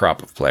current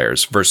crop of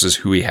players versus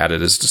who he had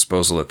at his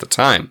disposal at the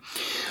time.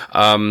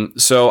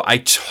 So I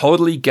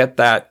totally get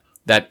that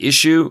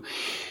issue.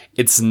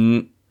 It's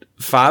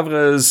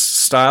Favre's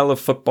style of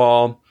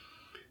football.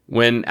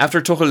 When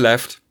after Tuchel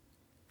left,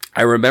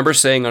 I remember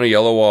saying on a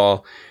yellow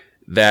wall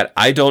that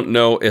I don't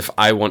know if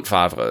I want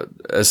Favre.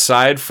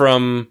 Aside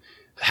from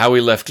how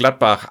he left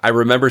Gladbach, I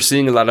remember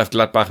seeing a lot of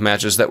Gladbach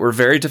matches that were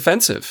very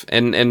defensive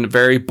and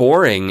very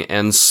boring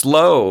and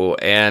slow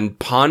and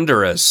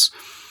ponderous.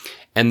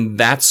 And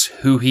that's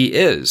who he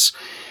is.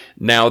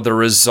 Now, the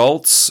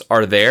results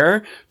are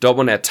there.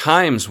 Dortmund, at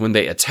times when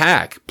they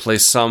attack, play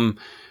some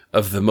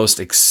of the most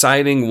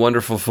exciting,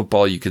 wonderful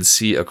football you could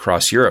see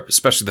across Europe,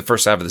 especially the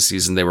first half of the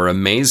season. They were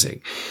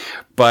amazing.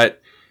 But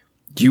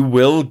you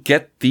will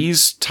get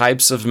these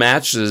types of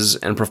matches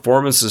and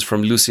performances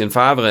from Lucien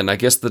Favre. And I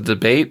guess the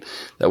debate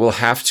that will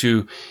have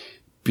to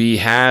be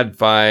had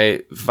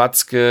by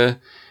Watzke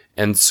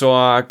and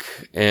Zorc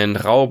and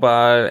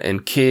Raubal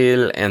and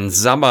Kehl and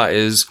Sammer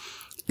is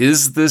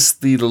Is this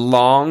the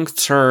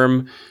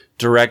long-term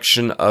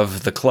direction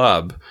of the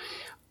club?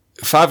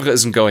 Favre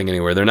isn't going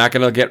anywhere. They're not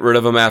going to get rid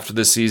of him after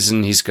this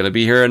season. He's going to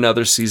be here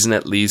another season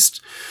at least.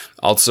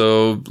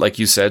 Also, like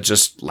you said,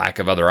 just lack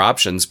of other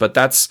options. But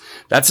that's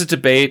a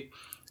debate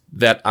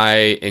that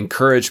I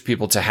encourage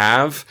people to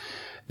have,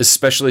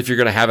 especially if you're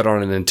going to have it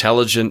on an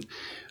intelligent,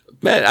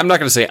 I'm not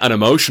going to say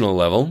unemotional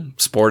level.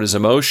 Sport is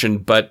emotion,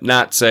 but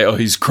not say, oh,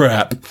 he's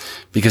crap,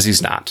 because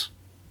he's not.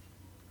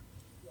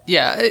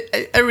 Yeah,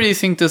 I really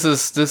think this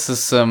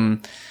is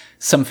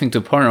something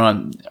to ponder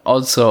on.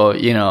 Also,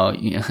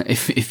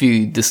 if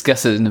you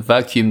discuss it in a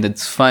vacuum,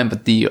 that's fine.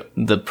 But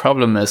the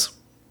problem is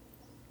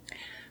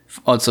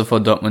also for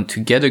Dortmund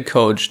to get a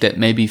coach that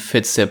maybe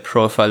fits their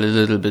profile a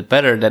little bit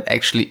better, that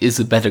actually is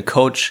a better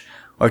coach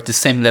or at the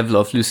same level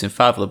of Lucien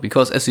Favre.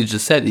 Because as you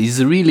just said,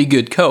 he's a really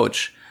good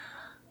coach.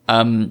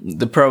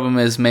 The problem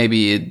is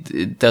maybe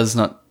it does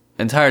not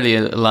entirely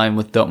align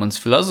with Dortmund's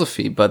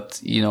philosophy, but,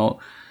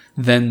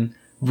 then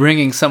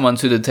bringing someone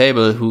to the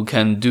table who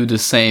can do the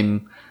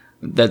same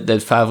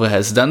that Favre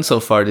has done so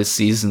far this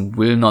season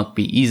will not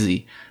be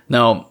easy.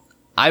 Now,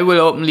 I will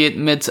openly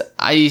admit,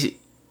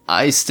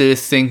 I still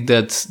think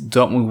that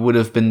Dortmund would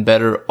have been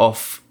better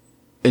off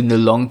in the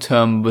long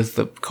term with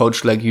a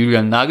coach like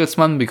Julian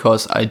Nagelsmann,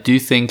 because I do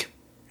think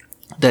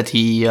that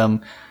he,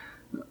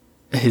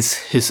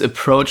 his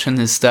approach and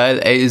his style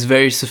is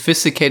very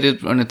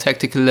sophisticated on a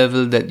tactical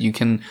level that you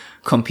can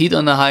compete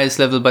on the highest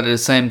level, but at the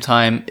same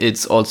time,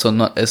 it's also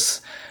not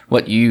as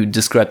what you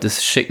described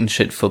as chicken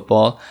shit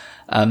football.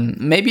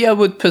 Maybe I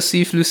would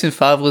perceive Lucien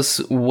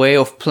Favre's way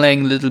of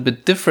playing a little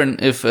bit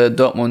different if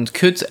Dortmund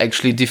could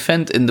actually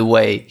defend in the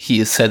way he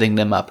is setting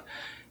them up.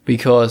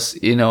 Because,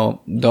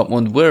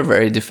 Dortmund were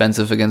very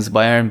defensive against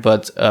Bayern,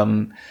 but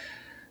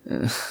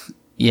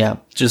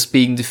just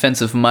being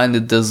defensive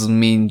minded doesn't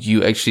mean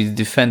you actually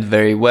defend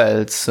very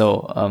well.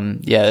 So,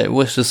 it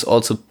was just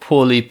also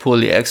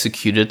poorly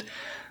executed.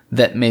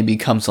 That maybe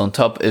comes on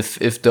top if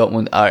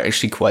Dortmund are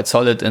actually quite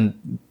solid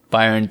and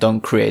Bayern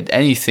don't create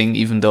anything,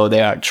 even though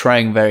they are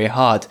trying very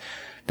hard,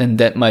 then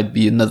that might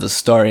be another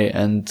story.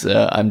 And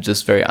I'm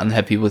just very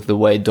unhappy with the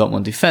way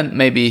Dortmund defend.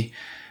 Maybe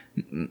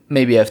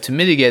I have to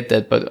mitigate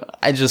that, but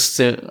I just,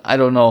 I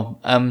don't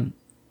know.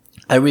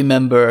 I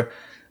remember,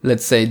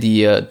 let's say,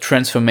 the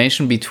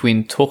transformation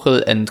between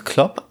Tuchel and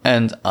Klopp,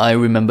 and I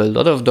remember a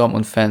lot of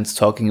Dortmund fans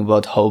talking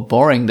about how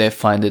boring they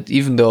find it,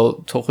 even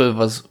though Tuchel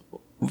was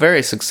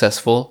very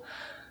successful,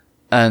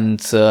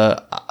 and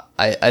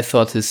I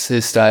thought his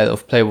style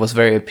of play was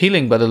very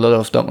appealing, but a lot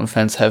of Dortmund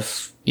fans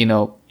have,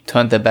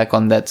 turned their back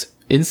on that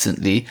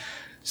instantly.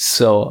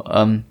 So,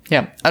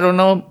 I don't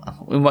know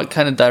in what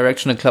kind of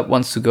direction the club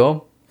wants to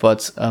go,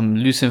 but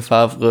Lucien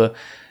Favre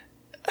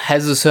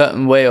has a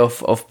certain way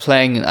of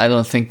playing, and I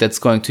don't think that's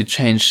going to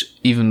change,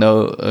 even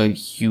though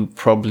you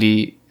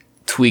probably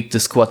tweak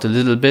the squad a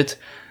little bit.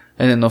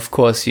 And then, of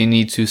course, you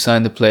need to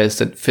sign the players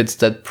that fits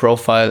that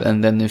profile.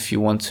 And then if you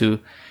want to,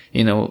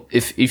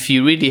 if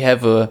you really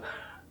have a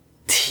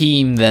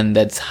team then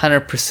that's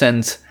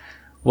 100%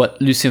 what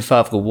Lucien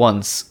Favre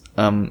wants,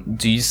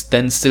 do you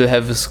then still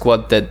have a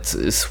squad that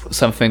is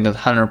something that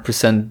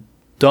 100%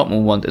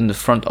 Dortmund want in the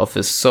front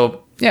office?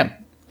 So,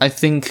 I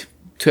think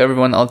to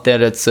everyone out there,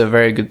 that's a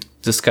very good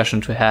discussion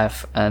to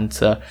have. And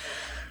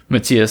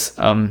Matthias,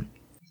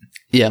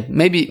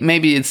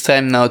 maybe it's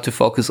time now to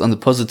focus on the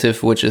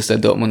positive, which is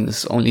that Dortmund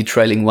is only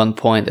trailing 1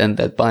 point and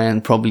that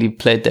Bayern probably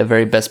played their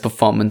very best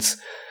performance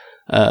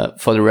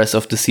for the rest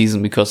of the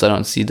season, because I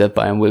don't see that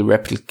Bayern will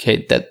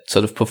replicate that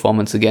sort of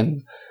performance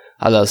again.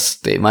 Unless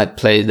they might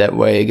play that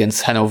way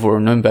against Hanover or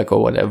Nürnberg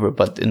or whatever,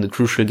 but in the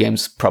crucial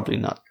games, probably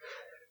not.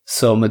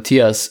 So,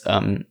 Matthias,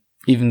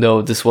 even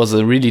though this was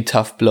a really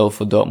tough blow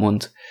for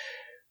Dortmund,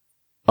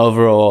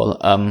 overall,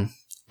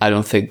 I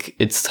don't think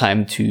it's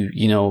time to,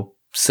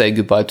 say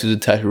goodbye to the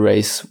title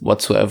race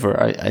whatsoever.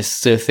 I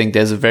still think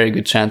there's a very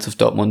good chance of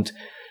Dortmund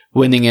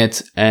winning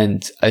it,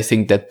 and I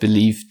think that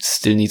belief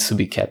still needs to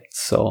be kept.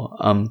 So,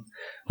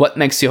 what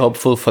makes you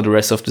hopeful for the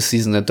rest of the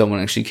season that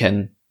Dortmund actually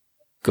can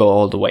go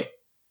all the way?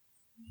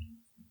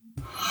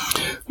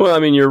 Well, I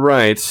mean, you're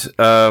right.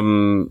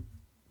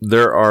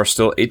 There are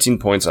still 18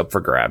 points up for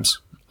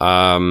grabs.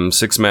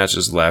 6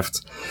 matches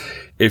left.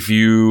 If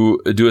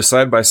you do a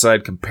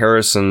side-by-side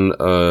comparison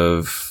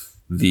of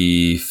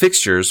the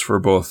fixtures for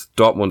both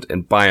Dortmund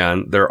and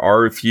Bayern, there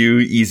are a few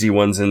easy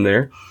ones in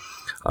there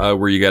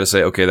where you got to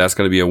say, okay, that's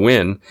going to be a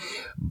win.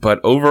 But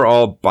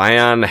overall,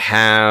 Bayern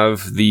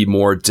have the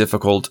more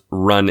difficult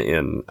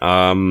run-in.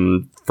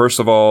 First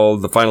of all,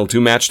 the final 2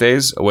 match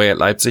days away at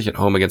Leipzig, at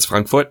home against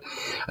Frankfurt,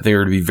 I think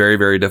are going to be very,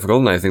 very difficult,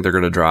 and I think they're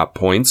going to drop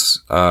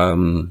points,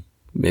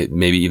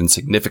 maybe even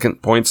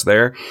significant points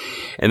there.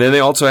 And then they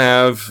also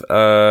have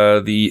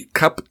the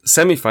Cup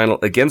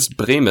semifinal against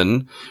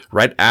Bremen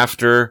right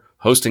after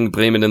hosting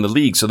Bremen in the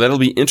league. So that'll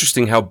be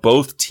interesting how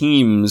both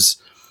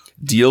teams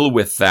deal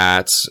with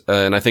that.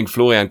 And I think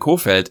Florian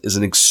Kohfeldt is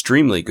an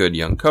extremely good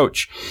young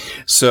coach.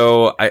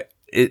 So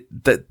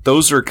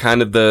those are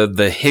kind of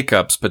the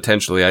hiccups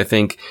potentially. I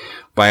think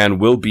Bayern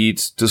will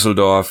beat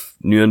Düsseldorf,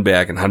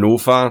 Nuremberg, and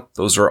Hannover.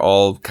 Those are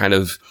all kind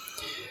of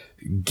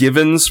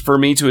givens for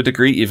me to a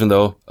degree, even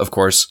though, of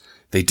course,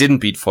 they didn't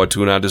beat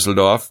Fortuna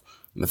Düsseldorf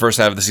in the first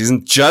half of the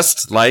season,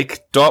 just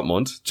like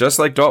Dortmund,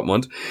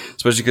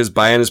 especially because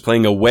Bayern is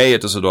playing away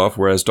at Düsseldorf,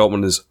 whereas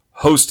Dortmund is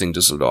hosting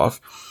Düsseldorf.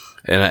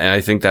 And I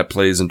think that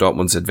plays in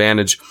Dortmund's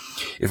advantage.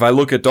 If I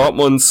look at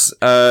Dortmund's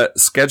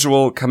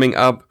schedule coming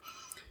up,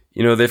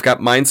 they've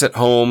got Mainz at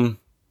home.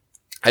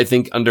 I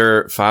think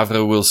under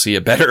Favre we'll see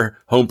a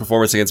better home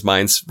performance against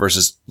Mainz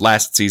versus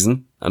last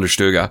season under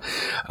Stöger.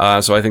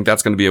 So I think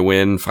that's going to be a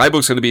win.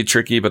 Freiburg's going to be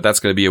tricky, but that's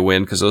going to be a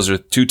win because those are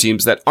two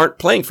teams that aren't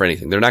playing for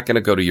anything. They're not going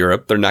to go to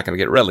Europe. They're not going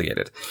to get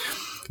relegated.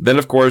 Then,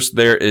 of course,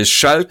 there is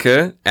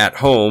Schalke at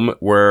home,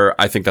 where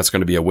I think that's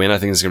going to be a win. I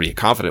think it's going to be a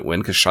confident win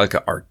because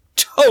Schalke are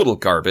total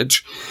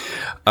garbage.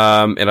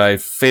 And I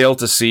fail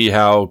to see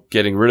how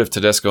getting rid of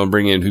Tedesco and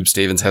bringing in Huub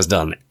Stevens has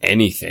done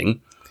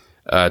anything,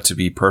 to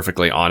be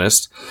perfectly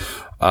honest.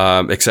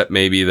 Except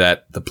maybe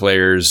that the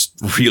players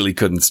really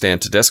couldn't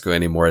stand Tedesco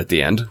anymore at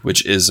the end,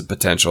 which is a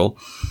potential.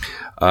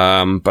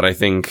 But I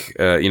think,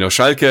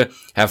 Schalke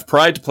have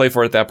pride to play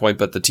for at that point,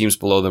 but the teams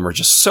below them are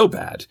just so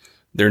bad.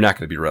 They're not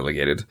going to be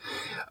relegated.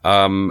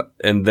 And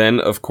then,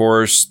 of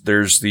course,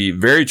 there's the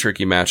very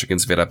tricky match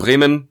against Werder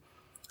Bremen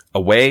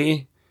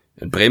away.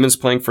 And Bremen's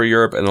playing for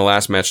Europe in the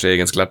last match day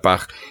against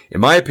Gladbach. In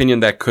my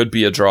opinion, that could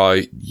be a draw.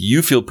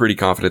 You feel pretty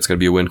confident it's going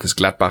to be a win because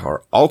Gladbach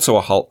are also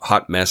a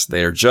hot mess.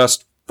 They are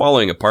just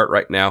falling apart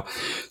right now.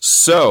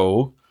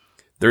 So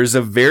there's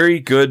a very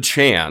good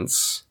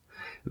chance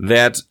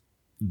that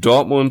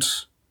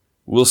Dortmund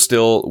will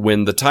still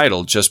win the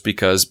title just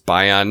because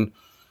Bayern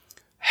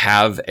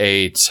have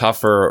a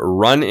tougher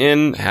run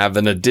in, have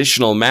an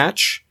additional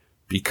match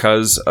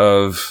because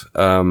of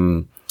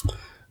the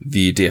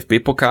DFB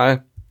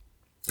Pokal.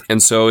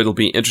 And so it'll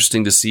be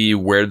interesting to see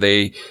where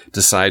they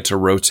decide to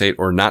rotate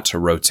or not to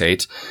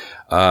rotate,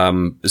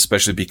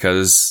 especially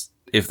because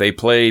if they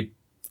play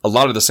a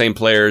lot of the same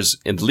players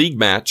in the league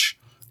match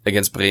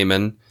against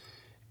Bremen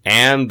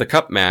and the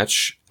cup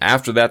match,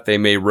 after that they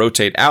may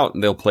rotate out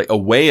and they'll play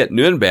away at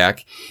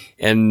Nuremberg.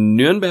 And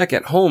Nuremberg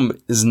at home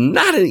is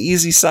not an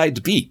easy side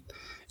to beat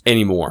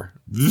anymore.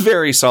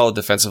 Very solid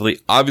defensively,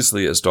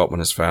 obviously, as Dortmund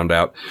has found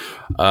out.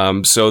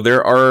 So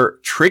there are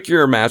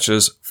trickier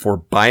matches for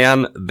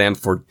Bayern than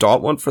for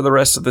Dortmund for the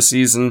rest of the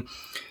season.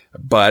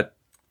 But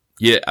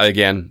yeah,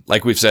 again,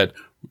 like we've said,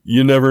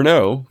 you never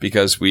know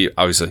because we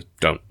obviously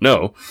don't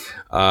know.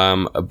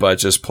 But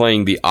just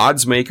playing the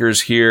odds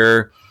makers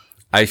here,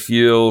 I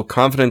feel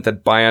confident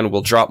that Bayern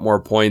will drop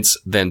more points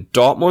than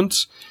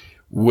Dortmund.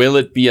 Will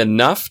it be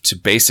enough to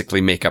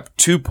basically make up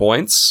 2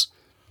 points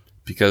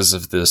because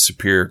of the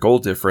superior goal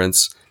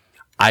difference?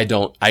 I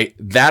don't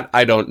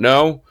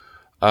know.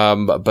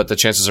 But the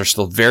chances are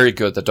still very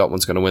good that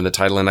Dortmund's going to win the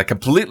title. And I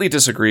completely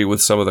disagree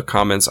with some of the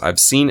comments I've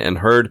seen and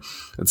heard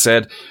that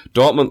said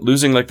Dortmund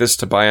losing like this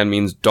to Bayern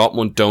means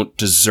Dortmund don't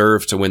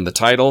deserve to win the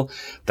title.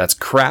 That's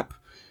crap.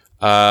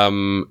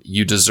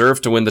 You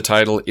deserve to win the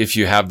title if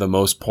you have the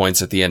most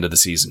points at the end of the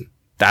season.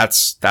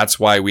 That's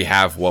why we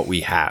have what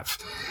we have.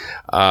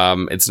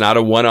 It's not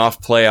a one-off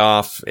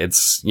playoff.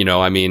 It's,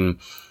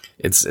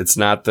 it's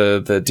not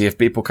the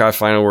DFB Pokal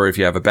final where if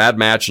you have a bad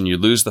match and you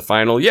lose the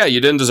final, yeah,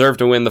 you didn't deserve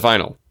to win the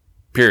final.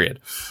 Period.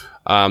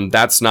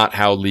 That's not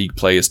how league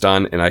play is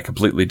done, and I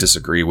completely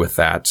disagree with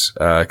that,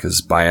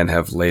 because Bayern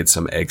have laid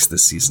some eggs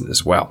this season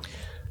as well.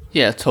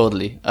 Yeah,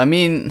 totally. I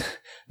mean,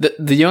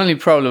 the only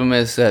problem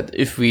is that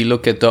if we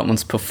look at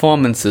Dortmund's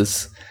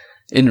performances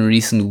in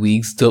recent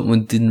weeks,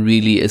 Dortmund didn't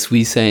really, as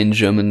we say in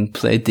German,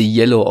 play the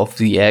yellow of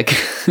the egg.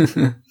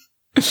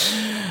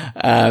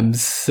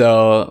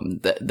 So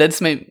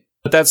that's maybe.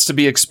 But that's to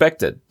be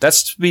expected.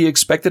 That's to be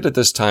expected at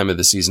this time of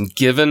the season,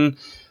 given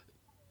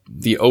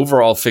the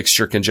overall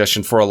fixture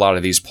congestion for a lot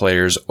of these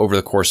players over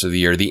the course of the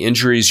year. The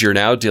injuries you're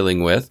now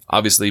dealing with,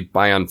 obviously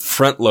Bayern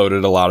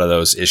front-loaded a lot of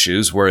those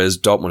issues, whereas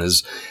Dortmund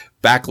has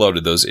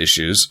backloaded those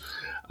issues.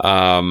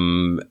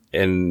 And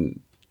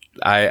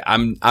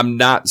I'm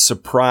not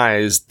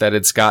surprised that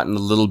it's gotten a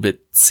little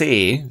bit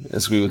zäh,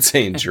 as we would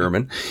say in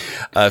German,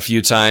 a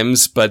few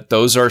times, but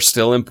those are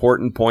still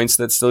important points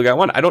that still got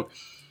won.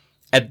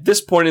 At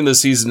this point in the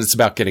season, it's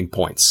about getting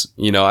points.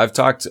 I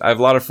have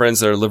a lot of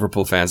friends that are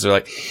Liverpool fans. They're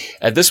like,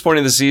 at this point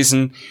in the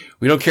season,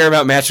 we don't care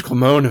about magical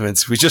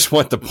moments. We just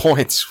want the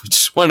points. We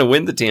just want to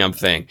win the damn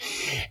thing.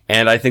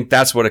 And I think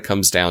that's what it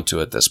comes down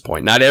to at this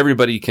point. Not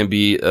everybody can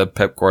be a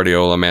Pep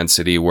Guardiola Man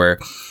City where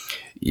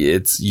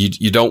it's,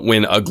 you don't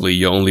win ugly.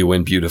 You only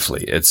win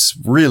beautifully. It's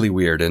really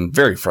weird and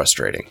very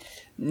frustrating.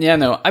 Yeah,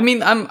 no. I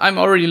mean, I'm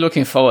already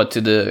looking forward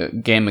to the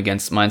game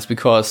against Mainz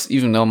because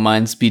even though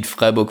Mainz beat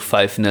Freiburg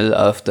 5-0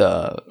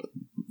 after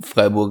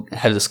Freiburg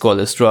had a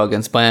scoreless draw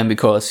against Bayern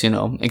because,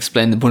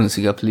 explain the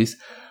Bundesliga, please.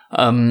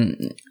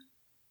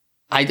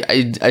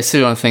 I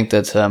still don't think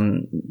that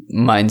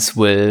Mainz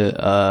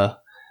will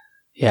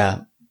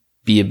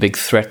be a big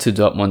threat to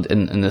Dortmund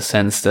in the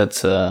sense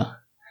that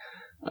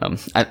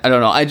I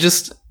don't know.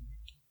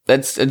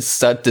 let's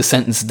start the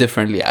sentence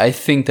differently. I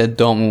think that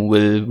Dortmund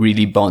will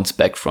really bounce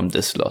back from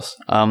this loss.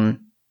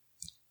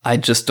 I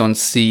just don't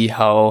see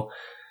how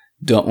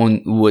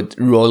Dortmund would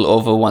roll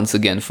over once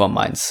again for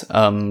Mainz.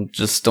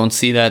 Just don't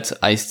see that.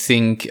 I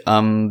think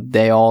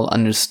they all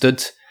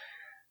understood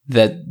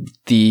that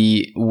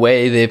the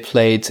way they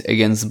played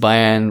against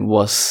Bayern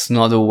was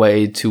not a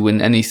way to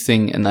win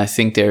anything, and I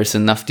think there's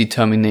enough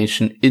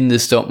determination in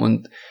this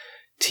Dortmund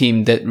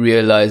team that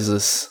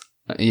realizes,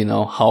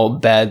 how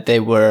bad they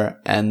were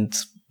and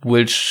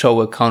will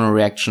show a counter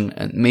reaction,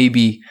 and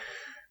maybe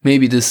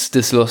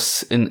this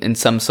loss in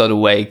some sort of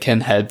way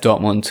can help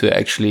Dortmund to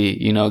actually,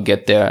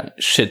 get their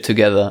shit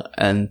together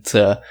and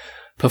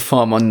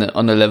perform on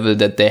the level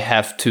that they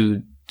have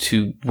to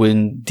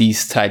win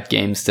these tight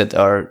games that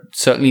are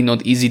certainly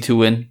not easy to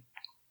win,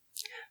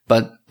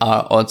 but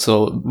are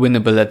also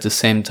winnable at the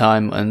same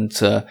time, and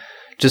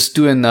just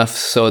do enough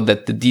so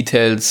that the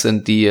details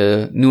and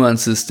the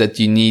nuances that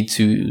you need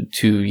to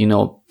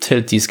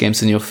tilt these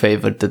games in your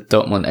favor, that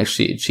Dortmund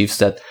actually achieves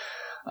that.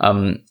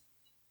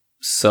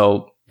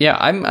 So yeah,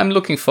 I'm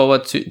looking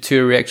forward to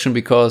a reaction,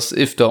 because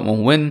if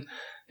Dortmund win,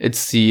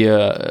 it's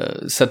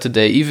the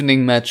Saturday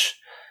evening match.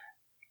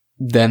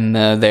 Then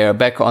they are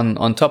back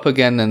on top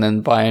again, and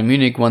then Bayern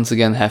Munich once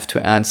again have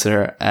to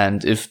answer.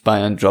 And if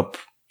Bayern drop,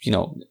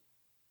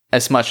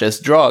 as much as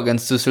draw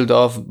against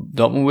Düsseldorf,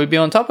 Dortmund will be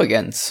on top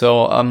again.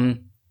 So,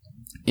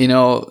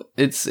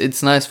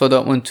 it's nice for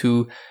Dortmund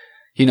to,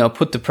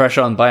 put the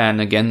pressure on Bayern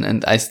again.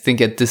 And I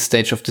think at this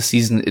stage of the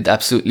season, it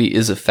absolutely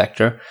is a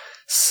factor.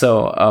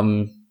 So,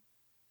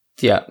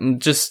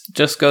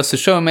 just goes to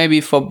show, maybe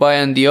for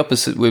Bayern the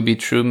opposite will be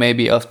true.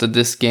 Maybe after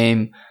this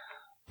game,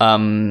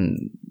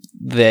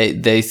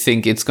 they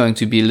think it's going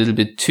to be a little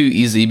bit too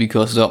easy,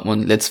 because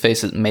Dortmund, let's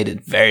face it, made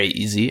it very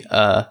easy.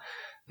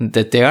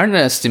 That they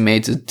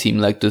underestimate a team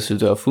like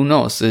Düsseldorf. Who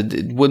knows?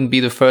 It wouldn't be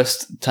the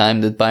first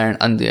time that Bayern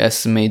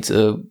underestimates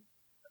an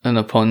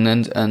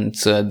opponent and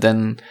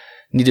then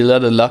need a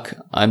lot of luck.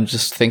 I'm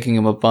just thinking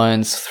about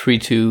Bayern's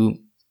 3-2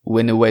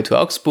 win away to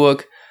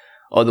Augsburg,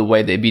 or the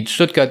way they beat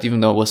Stuttgart,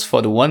 even though it was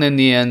 4-1 in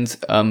the end.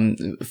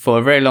 For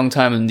a very long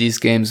time in these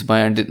games,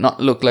 Bayern did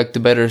not look like the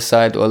better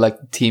side, or like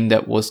the team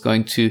that was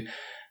going to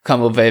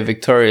come away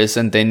victorious,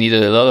 and they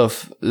needed a lot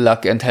of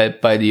luck and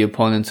help by the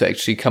opponent to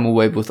actually come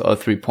away with all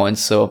 3 points.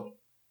 So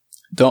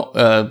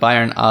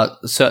Bayern are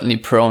certainly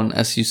prone,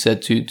 as you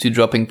said, to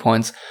dropping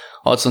points.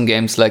 Also in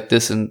games like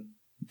this, and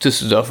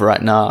Düsseldorf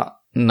right now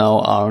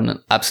are on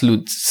an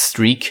absolute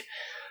streak.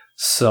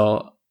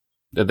 So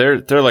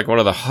they're like one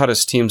of the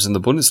hottest teams in the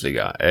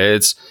Bundesliga.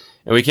 And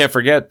we can't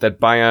forget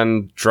that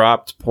Bayern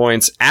dropped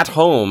points at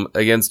home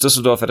against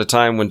Düsseldorf at a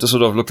time when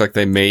Düsseldorf looked like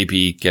they may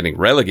be getting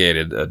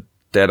relegated, a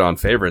dead-on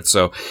favorite.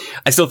 So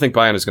I still think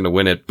Bayern is going to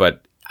win it,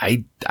 but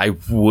I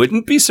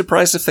wouldn't be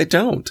surprised if they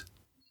don't.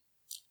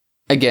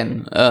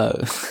 Again,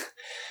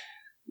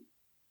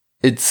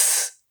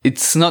 it's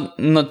not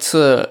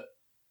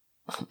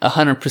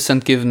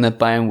 100% given that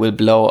Bayern will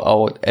blow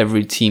out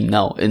every team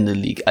now in the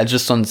league. I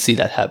just don't see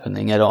that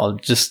happening at all,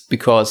 just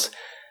because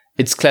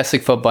it's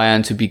classic for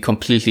Bayern to be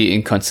completely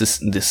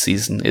inconsistent this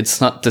season.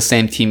 It's not the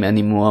same team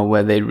anymore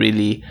where they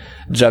really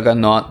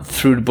juggernaut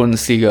through the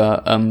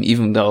Bundesliga,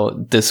 even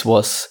though this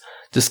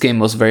game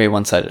was very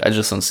one-sided. I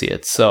just don't see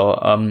it. So,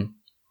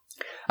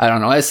 I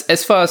don't know.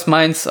 As far as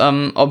Mainz,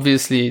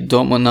 obviously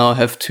Dortmund now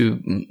have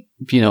to,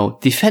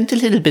 defend a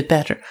little bit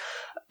better.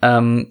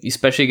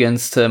 Especially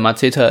against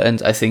Mateta,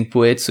 and I think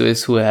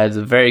Boetsuis, who had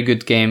a very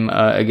good game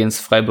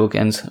against Freiburg,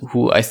 and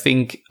who I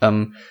think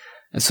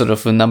is sort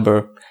of a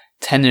number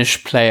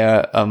 10-ish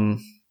player,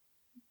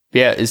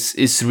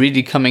 is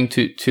really coming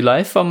to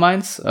life for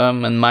Mainz.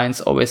 And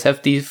Mainz always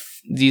have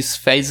these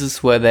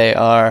phases where they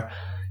are,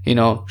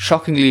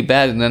 shockingly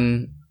bad, and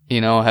then,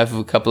 have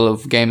a couple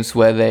of games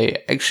where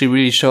they actually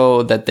really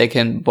show that they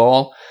can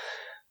ball.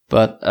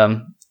 But,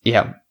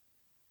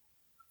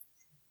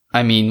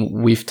 I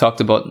mean, we've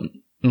talked about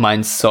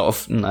Mainz so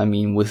often. I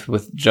mean, with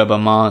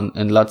Jabama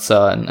and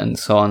Latza and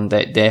so on,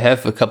 they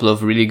have a couple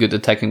of really good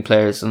attacking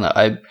players, and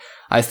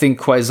I think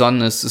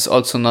Quaison is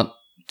also not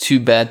too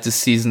bad this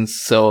season.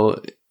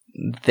 So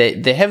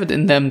they have it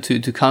in them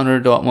to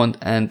counter Dortmund,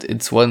 and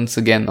it's once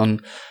again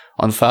on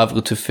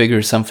Favre to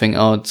figure something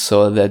out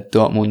so that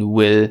Dortmund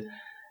will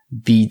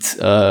beat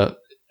a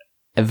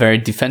very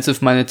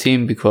defensive-minded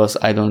team, because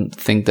I don't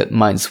think that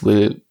Mainz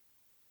will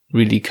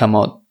really come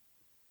out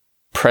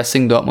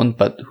pressing Dortmund,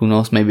 but who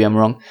knows, maybe I'm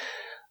wrong.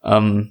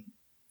 But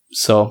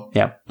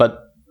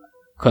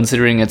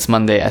considering it's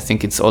Monday, I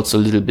think it's also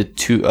a little bit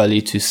too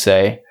early to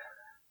say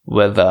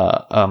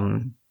whether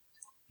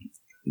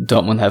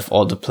Dortmund have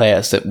all the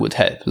players that would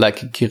help,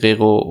 like a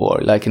Guerrero or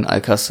like an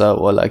Alcázar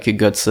or like a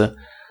Götze.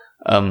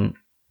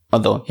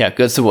 Although,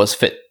 Götze was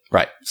fit,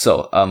 right?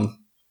 So,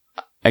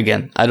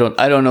 again, I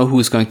don't know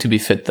who's going to be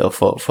fit though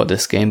for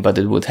this game, but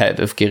it would help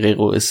if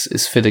Guerrero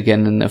is fit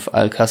again, and if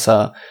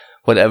Alcázar,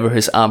 whatever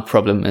his arm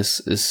problem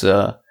is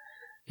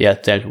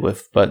dealt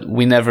with. But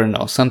we never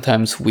know.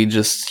 Sometimes we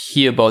just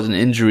hear about an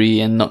injury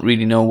and not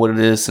really know what it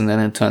is, and then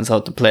it turns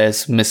out the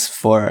players miss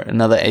for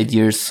another 8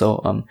 years.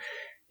 So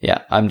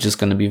I'm just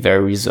going to be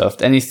very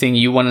reserved. Anything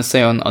you want to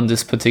say on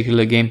this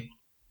particular game?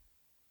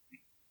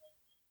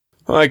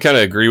 Well, I kind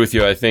of agree with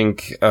you. I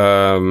think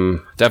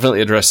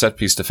definitely address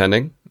set-piece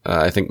defending.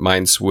 I think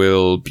Mainz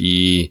will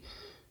be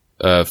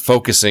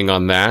focusing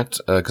on that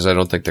because I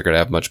don't think they're going to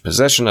have much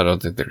possession. I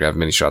don't think they're going to have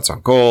many shots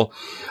on goal.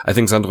 I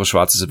think Sandro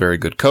Schwarz is a very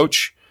good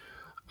coach,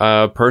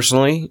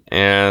 personally,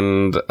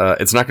 and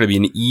it's not going to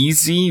be an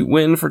easy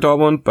win for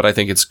Dortmund, but I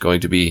think it's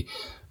going to be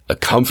a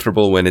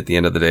comfortable win at the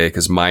end of the day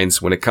because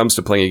Mainz, when it comes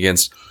to playing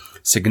against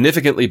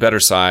significantly better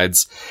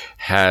sides,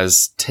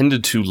 has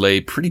tended to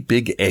lay pretty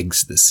big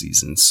eggs this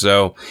season.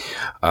 So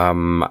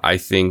I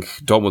think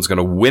Dortmund's going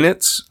to win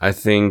it. I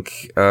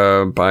think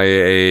by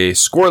a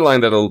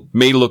scoreline that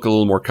may look a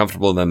little more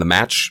comfortable than the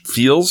match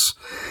feels,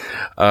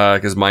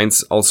 because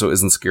Mainz also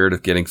isn't scared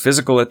of getting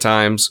physical at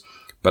times.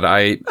 But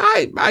I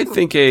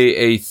think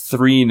a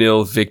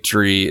 3-0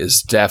 victory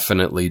is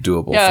definitely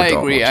doable. Yeah, for I Dortmund.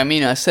 agree. I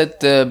mean, I said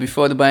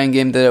before the Bayern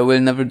game that I will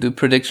never do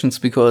predictions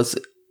because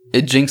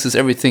it jinxes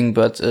everything,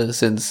 but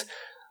since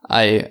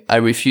I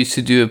refuse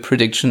to do a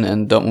prediction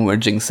and Dortmund were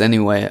jinxed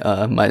anyway,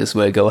 might as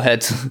well go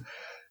ahead.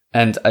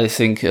 And I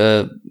think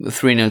 3-0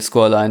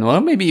 scoreline,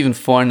 or maybe even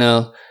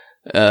 4-0,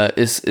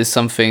 is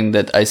something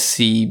that I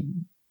see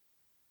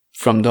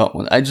from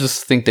Dortmund. I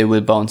just think they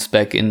will bounce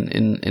back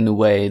in a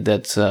way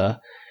that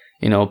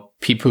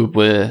people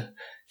will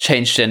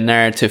change their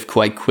narrative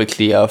quite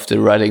quickly after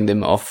writing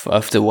them off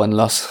after one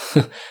loss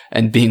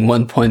and being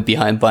 1 point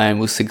behind Bayern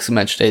with 6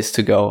 match days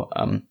to go.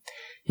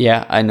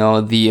 I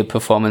know the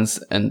performance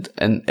and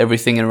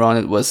everything around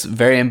it was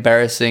very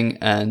embarrassing,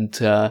 and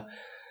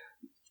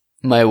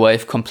my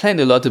wife complained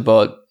a lot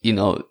about,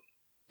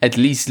 at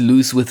least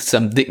lose with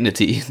some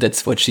dignity.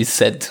 That's what she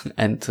said.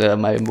 And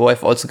my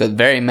wife also got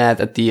very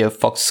mad at the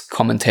Fox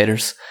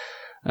commentators.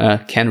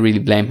 Can't really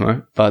blame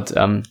her. But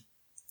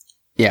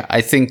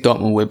I think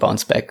Dortmund will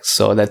bounce back.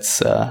 So that's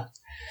the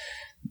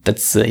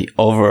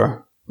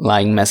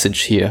overlying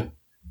message here.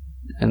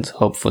 And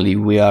hopefully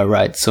we are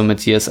right. So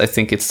Matthias, I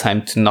think it's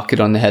time to knock it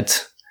on the head.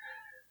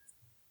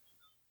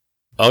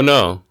 Oh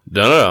no.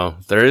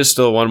 There is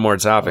still one more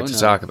topic to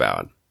talk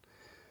about.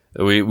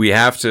 We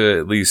have to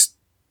at least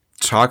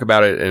talk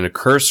about it in a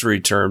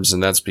cursory terms,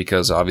 and that's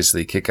because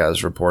obviously Kicker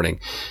is reporting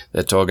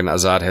that Thorgan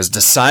Hazard has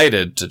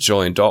decided to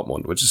join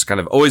Dortmund, which is kind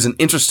of always an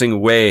interesting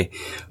way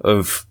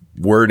of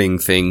wording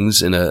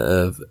things in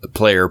a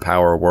player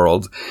power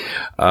world.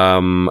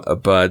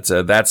 But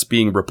that's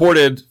being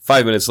reported.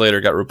 5 minutes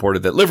later, got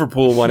reported that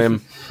Liverpool won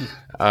him.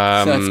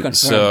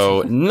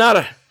 So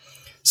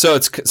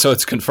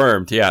it's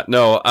confirmed. Yeah,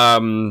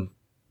 no,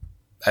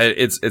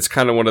 it's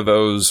kind of one of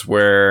those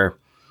where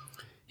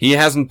he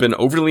hasn't been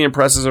overly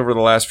impressive over the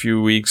last few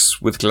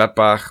weeks with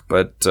Gladbach,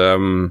 but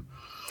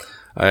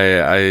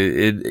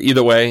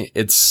either way,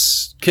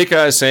 it's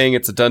Kicker is saying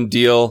it's a done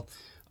deal.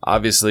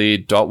 Obviously,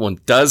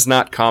 Dortmund does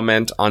not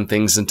comment on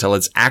things until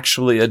it's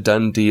actually a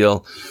done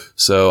deal.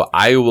 So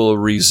I will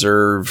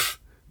reserve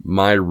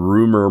my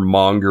rumor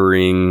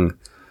mongering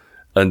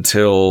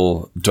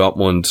until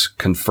Dortmund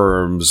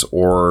confirms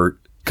or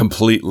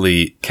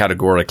completely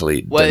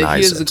categorically denies it. Well,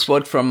 here's a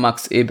quote from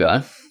Max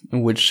Eber,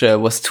 which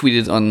was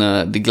tweeted on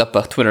the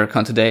Gladbach Twitter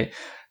account today.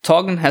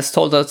 Thorgan has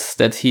told us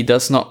that he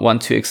does not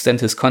want to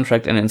extend his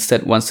contract and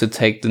instead wants to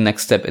take the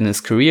next step in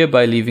his career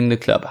by leaving the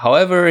club.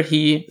 However,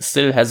 he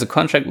still has a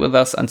contract with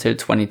us until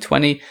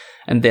 2020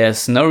 and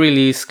there's no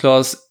release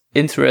clause.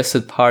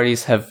 Interested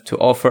parties have to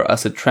offer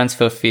us a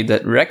transfer fee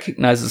that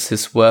recognizes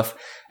his worth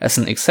as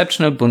an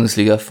exceptional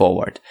Bundesliga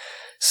forward.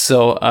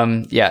 So,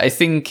 I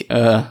think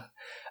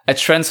a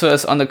transfer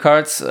is on the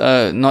cards.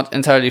 Not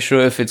entirely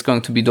sure if it's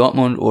going to be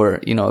Dortmund or,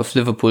 if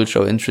Liverpool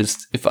show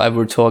interest. If I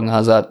were Thorgan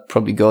Hazard,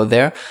 probably go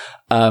there.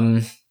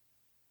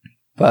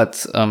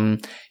 But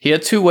here are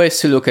two ways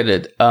to look at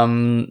it.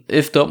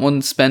 If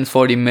Dortmund spend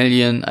 40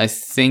 million,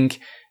 it's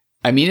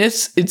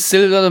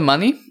still a lot of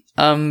money.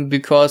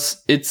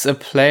 Because it's a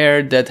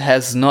player that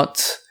has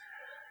not,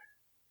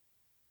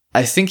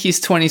 I think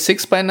he's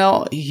 26 by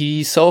now.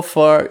 He so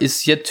far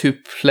is yet to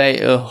play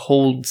a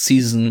whole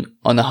season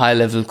on a high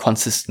level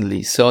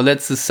consistently. So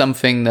that's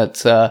something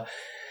that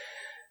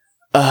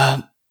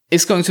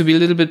is going to be a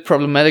little bit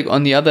problematic.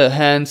 On the other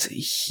hand,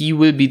 he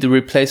will be the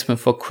replacement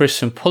for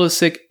Christian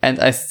Pulisic, and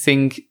I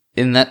think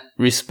in that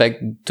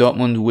respect,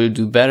 Dortmund will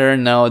do better.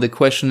 Now the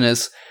question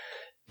is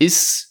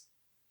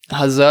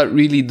Hazard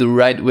really the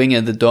right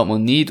winger that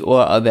Dortmund need,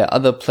 or are there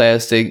other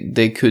players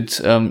they could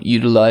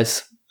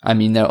utilize? I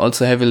mean, they're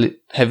also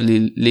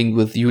heavily linked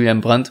with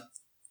Julian Brandt.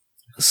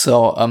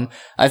 So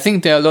I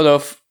think there are a lot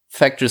of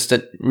factors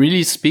that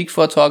really speak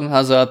for Thorgan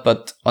Hazard,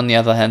 but on the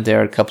other hand,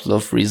 there are a couple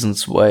of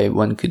reasons why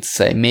one could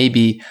say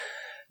maybe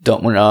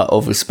Dortmund are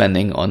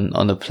overspending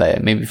on a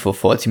player. Maybe for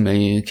 40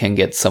 million you can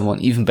get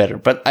someone even better,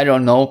 but I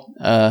don't know.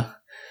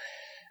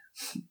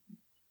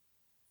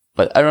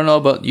 But I don't know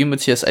about you,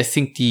 Matthias. I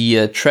think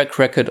the track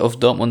record of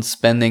Dortmund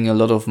spending a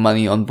lot of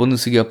money on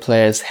Bundesliga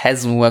players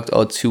hasn't worked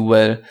out too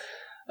well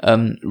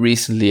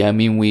recently. I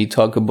mean, we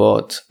talk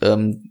about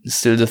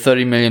still the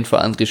 30 million for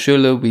André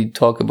Schürrle. We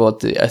talk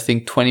about the, I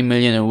think, 20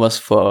 million it was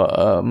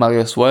for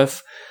Marius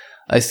Wolf.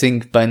 I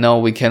think by now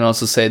we can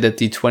also say that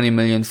the 20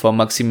 million for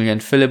Maximilian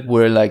Philipp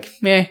were like,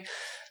 meh.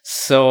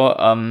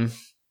 So,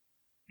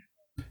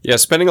 yeah,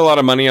 spending a lot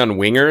of money on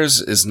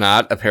wingers is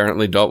not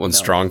apparently Dortmund's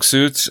strong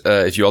suit.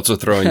 If you also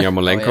throw in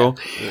Yarmolenko,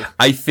 yeah.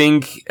 I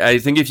think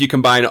if you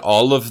combine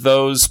all of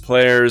those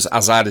players,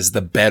 Azad is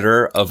the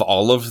better of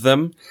all of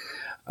them.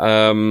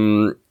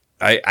 I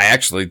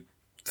actually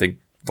think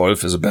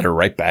Wolf is a better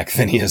right back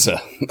than he is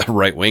a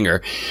right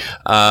winger.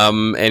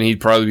 And he'd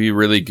probably be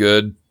really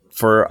good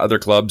for other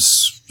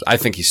clubs. I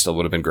think he still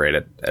would have been great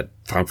at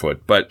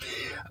Frankfurt. But,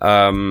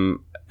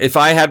 if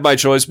I had my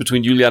choice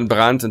between Julian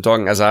Brandt and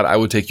Thorgan Hazard, I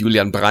would take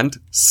Julian Brandt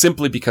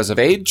simply because of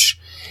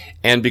age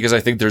and because I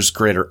think there's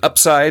greater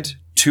upside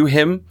to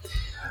him.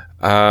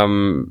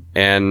 And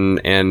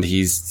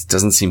he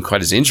doesn't seem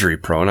quite as injury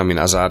prone. I mean,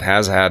 Hazard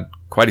has had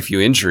quite a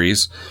few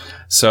injuries.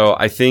 So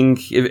I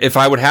think if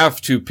I would have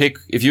to pick,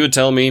 if you would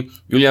tell me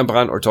Julian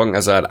Brandt or Thorgan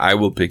Hazard, I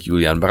will pick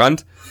Julian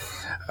Brandt.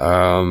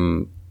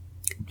 But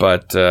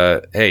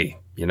hey,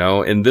 you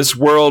know, in this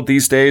world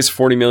these days,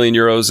 40 million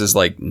euros is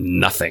like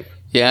nothing.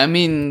 Yeah, I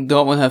mean,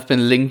 Dortmund have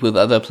been linked with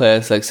other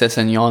players like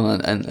Sessegnon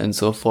and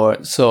so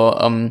forth. So,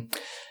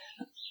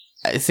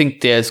 I think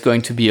there's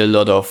going to be a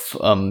lot of,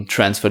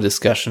 transfer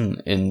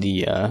discussion in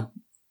the,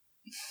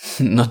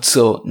 not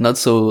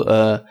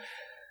so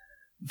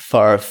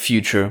far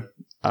future,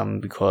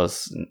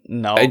 because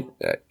now.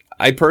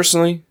 I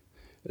personally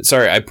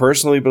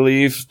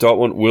believe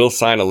Dortmund will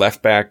sign a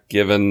left back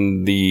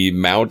given the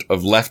amount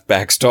of left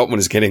backs Dortmund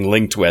is getting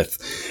linked with.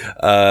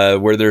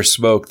 Where there's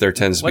smoke, there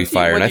tends to be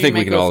fire. And I think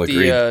we can all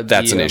agree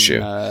that's an issue.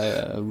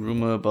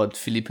 Rumor about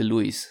Felipe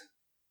Luis.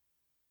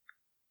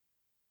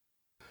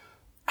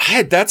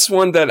 That's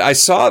one that I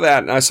saw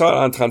and I saw it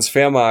on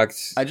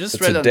Transfermarkt. I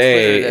just read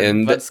today,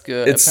 on Twitter that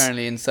Watzke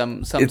apparently in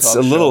some talk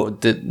show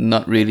did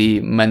not really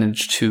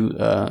manage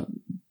to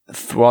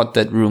thwart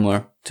that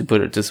rumor, to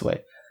put it this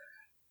way.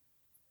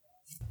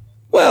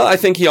 Well, I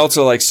think he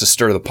also likes to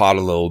stir the pot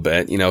a little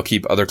bit, you know,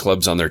 keep other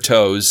clubs on their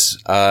toes,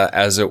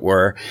 as it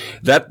were.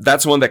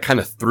 That's one that kind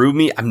of threw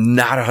me. I'm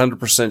not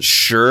 100%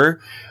 sure.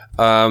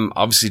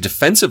 Obviously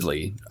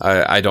defensively,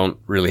 I don't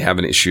really have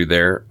an issue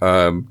there.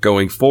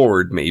 Going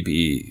forward,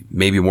 maybe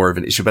more of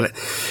an issue, but,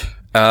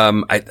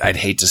 I'd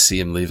hate to see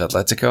him leave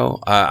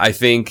Atletico. I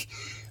think,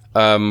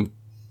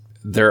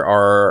 there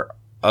are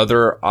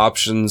other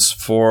options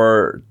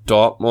for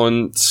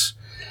Dortmund,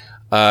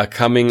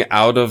 coming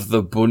out of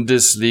the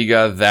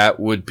Bundesliga that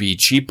would be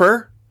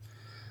cheaper.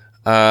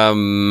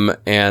 And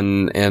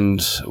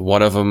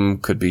one of them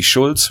could be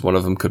Schulz, one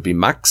of them could be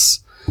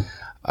Max.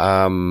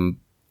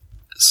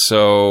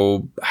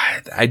 So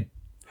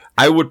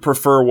I would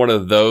prefer one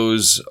of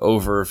those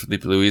over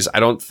Felipe Luis. I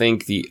don't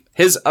think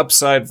his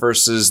upside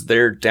versus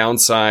their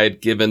downside,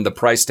 given the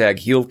price tag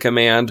he'll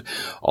command,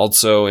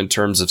 also in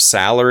terms of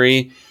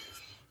salary,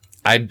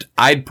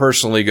 I'd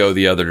personally go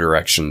the other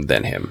direction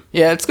than him.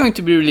 Yeah, it's going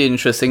to be really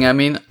interesting. I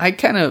mean, I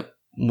kind of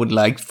would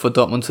like for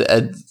Dortmund to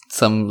add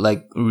some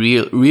like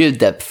real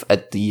depth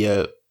at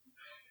the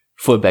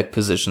fullback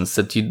positions,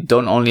 that you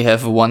don't only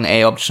have a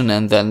 1A option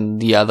and then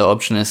the other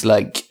option is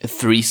like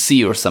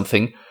 3C or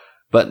something,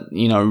 but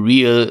you know,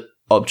 real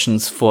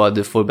options for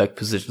the fullback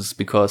positions,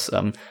 because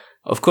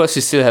of course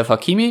you still have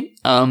Hakimi.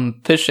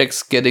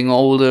 Piszczek's getting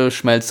older.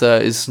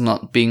 Schmelzer is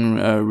not being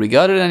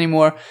regarded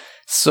anymore.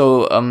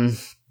 So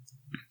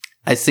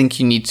I think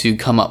you need to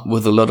come up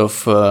with a lot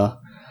of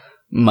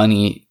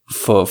money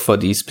for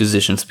these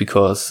positions,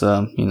 because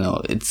you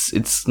know,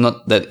 it's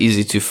not that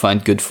easy to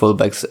find good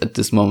fullbacks at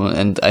this moment.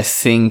 And I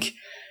think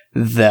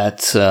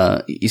that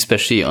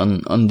especially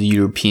on the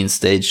European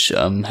stage,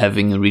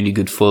 having a really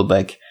good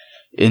fullback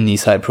in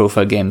these high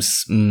profile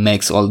games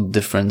makes all the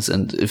difference.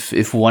 And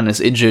if one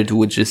is injured,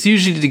 which is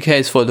usually the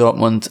case for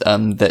Dortmund,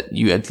 that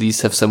you at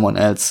least have someone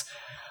else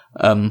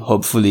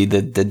hopefully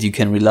that you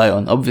can rely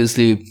on.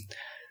 Obviously,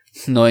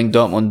 knowing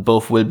Dortmund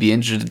both will be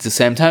injured at the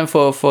same time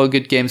for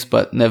good games,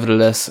 but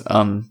nevertheless,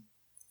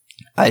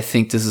 I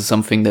think this is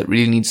something that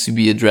really needs to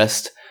be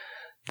addressed.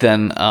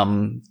 Then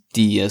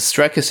the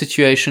striker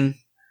situation,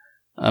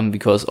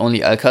 because only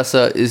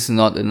Alcázar is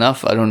not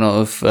enough. I don't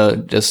know if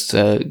just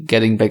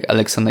getting back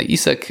Alexander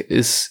Isak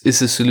is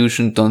a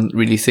solution. Don't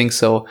really think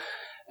so.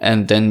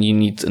 And then you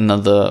need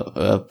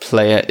another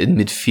player in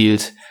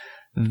midfield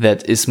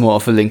that is more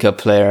of a linker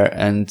player.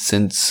 And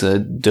since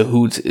De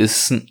Hoot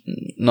is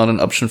not an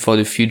option for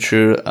the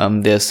future,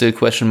 there are still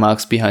question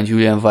marks behind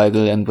Julian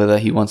Weigl and whether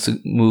he wants to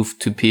move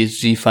to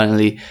PSG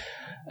finally.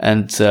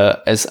 And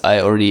as I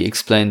already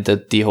explained,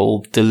 that the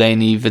whole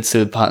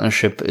Delaney-Witsel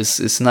partnership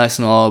is nice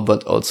and all,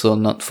 but also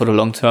not for the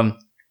long term,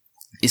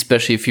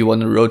 especially if you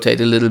want to rotate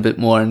a little bit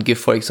more and give,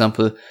 for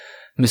example,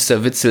 Mr.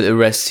 Witsel a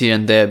rest here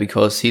and there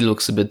because he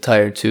looks a bit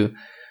tired too.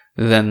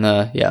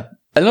 Then,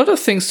 a lot of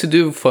things to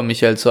do for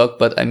Michael Zorc,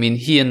 but I mean,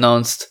 he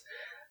announced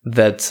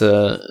that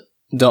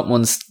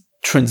Dortmund's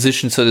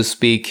transition, so to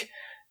speak,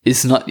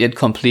 is not yet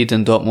complete,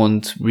 and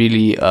Dortmund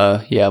really,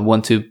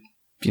 want to,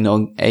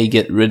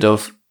 get rid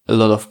of a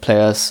lot of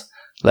players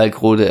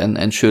like Rode and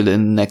Schürrle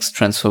in the next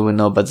transfer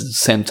window, but at the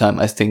same time,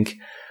 I think,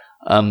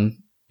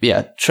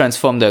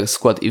 transform their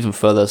squad even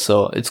further.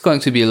 So it's going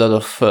to be a lot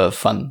of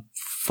fun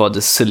for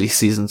the silly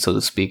season, so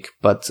to speak.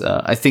 But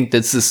I think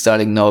this is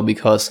starting now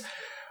because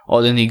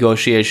all the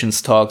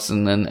negotiations, talks,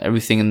 and then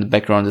everything in the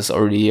background is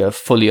already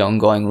fully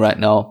ongoing right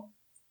now,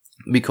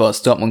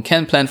 because Dortmund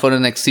can plan for the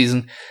next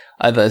season,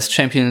 either as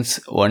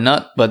champions or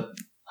not, but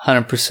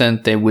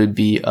 100% they will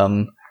be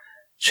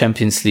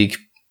Champions League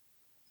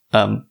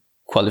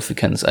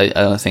qualificants. I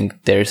don't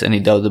think there's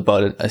any doubt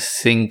about it. I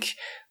think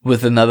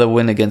with another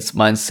win against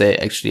Mainz, they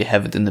actually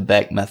have it in the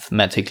bag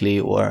mathematically,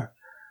 or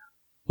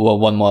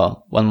one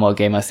more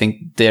game. I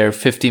think there are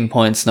 15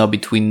 points now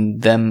between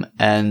them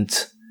and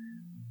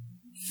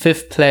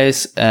 5th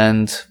place,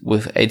 and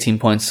with 18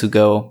 points to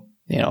go,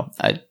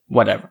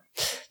 whatever.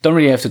 Don't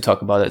really have to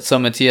talk about it. So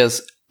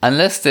Matthias,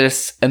 unless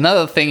there's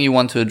another thing you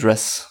want to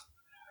address.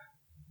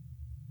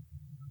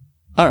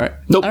 All right.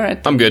 Nope. All right.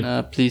 I'm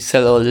good. Please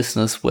tell our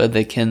listeners where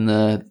they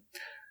can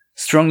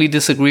strongly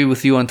disagree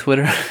with you on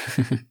Twitter.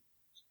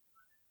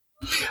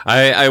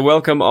 I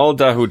welcome all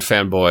Dahoud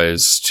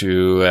fanboys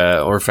to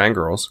or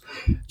fangirls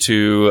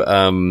to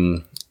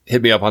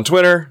hit me up on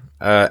Twitter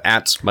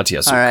at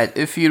Matthias. All right.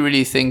 If you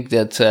really think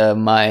that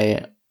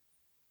my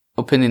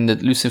opinion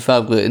that Lucien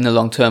Favre in the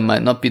long term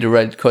might not be the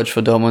right coach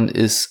for Dortmund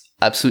is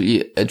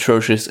absolutely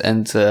atrocious,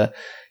 and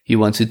you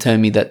want to tell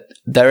me that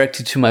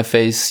directly to my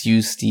face,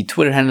 use the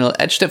Twitter handle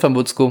at Stefan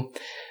Butzko.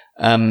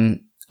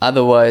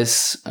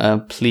 Otherwise,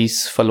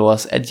 please follow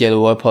us at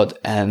Yellow Wall Pod,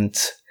 and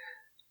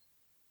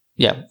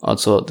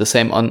also the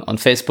same on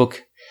Facebook.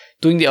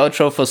 Doing the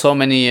outro for so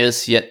many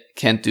years, yet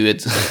can't do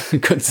it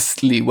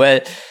consistently well,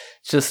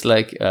 just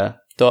like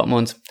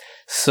Dortmund.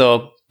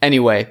 So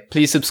anyway,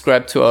 please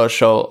subscribe to our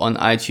show on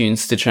iTunes,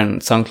 Stitcher,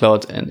 and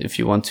SoundCloud. And if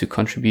you want to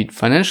contribute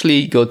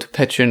financially, go to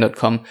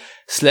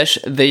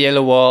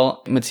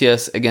patreon.com/theyellowwall.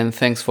 Matthias, again,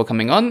 thanks for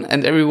coming on.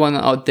 And everyone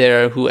out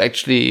there who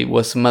actually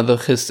was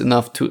masochist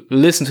enough to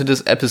listen to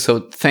this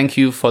episode, thank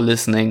you for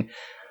listening,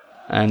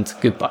 and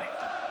goodbye.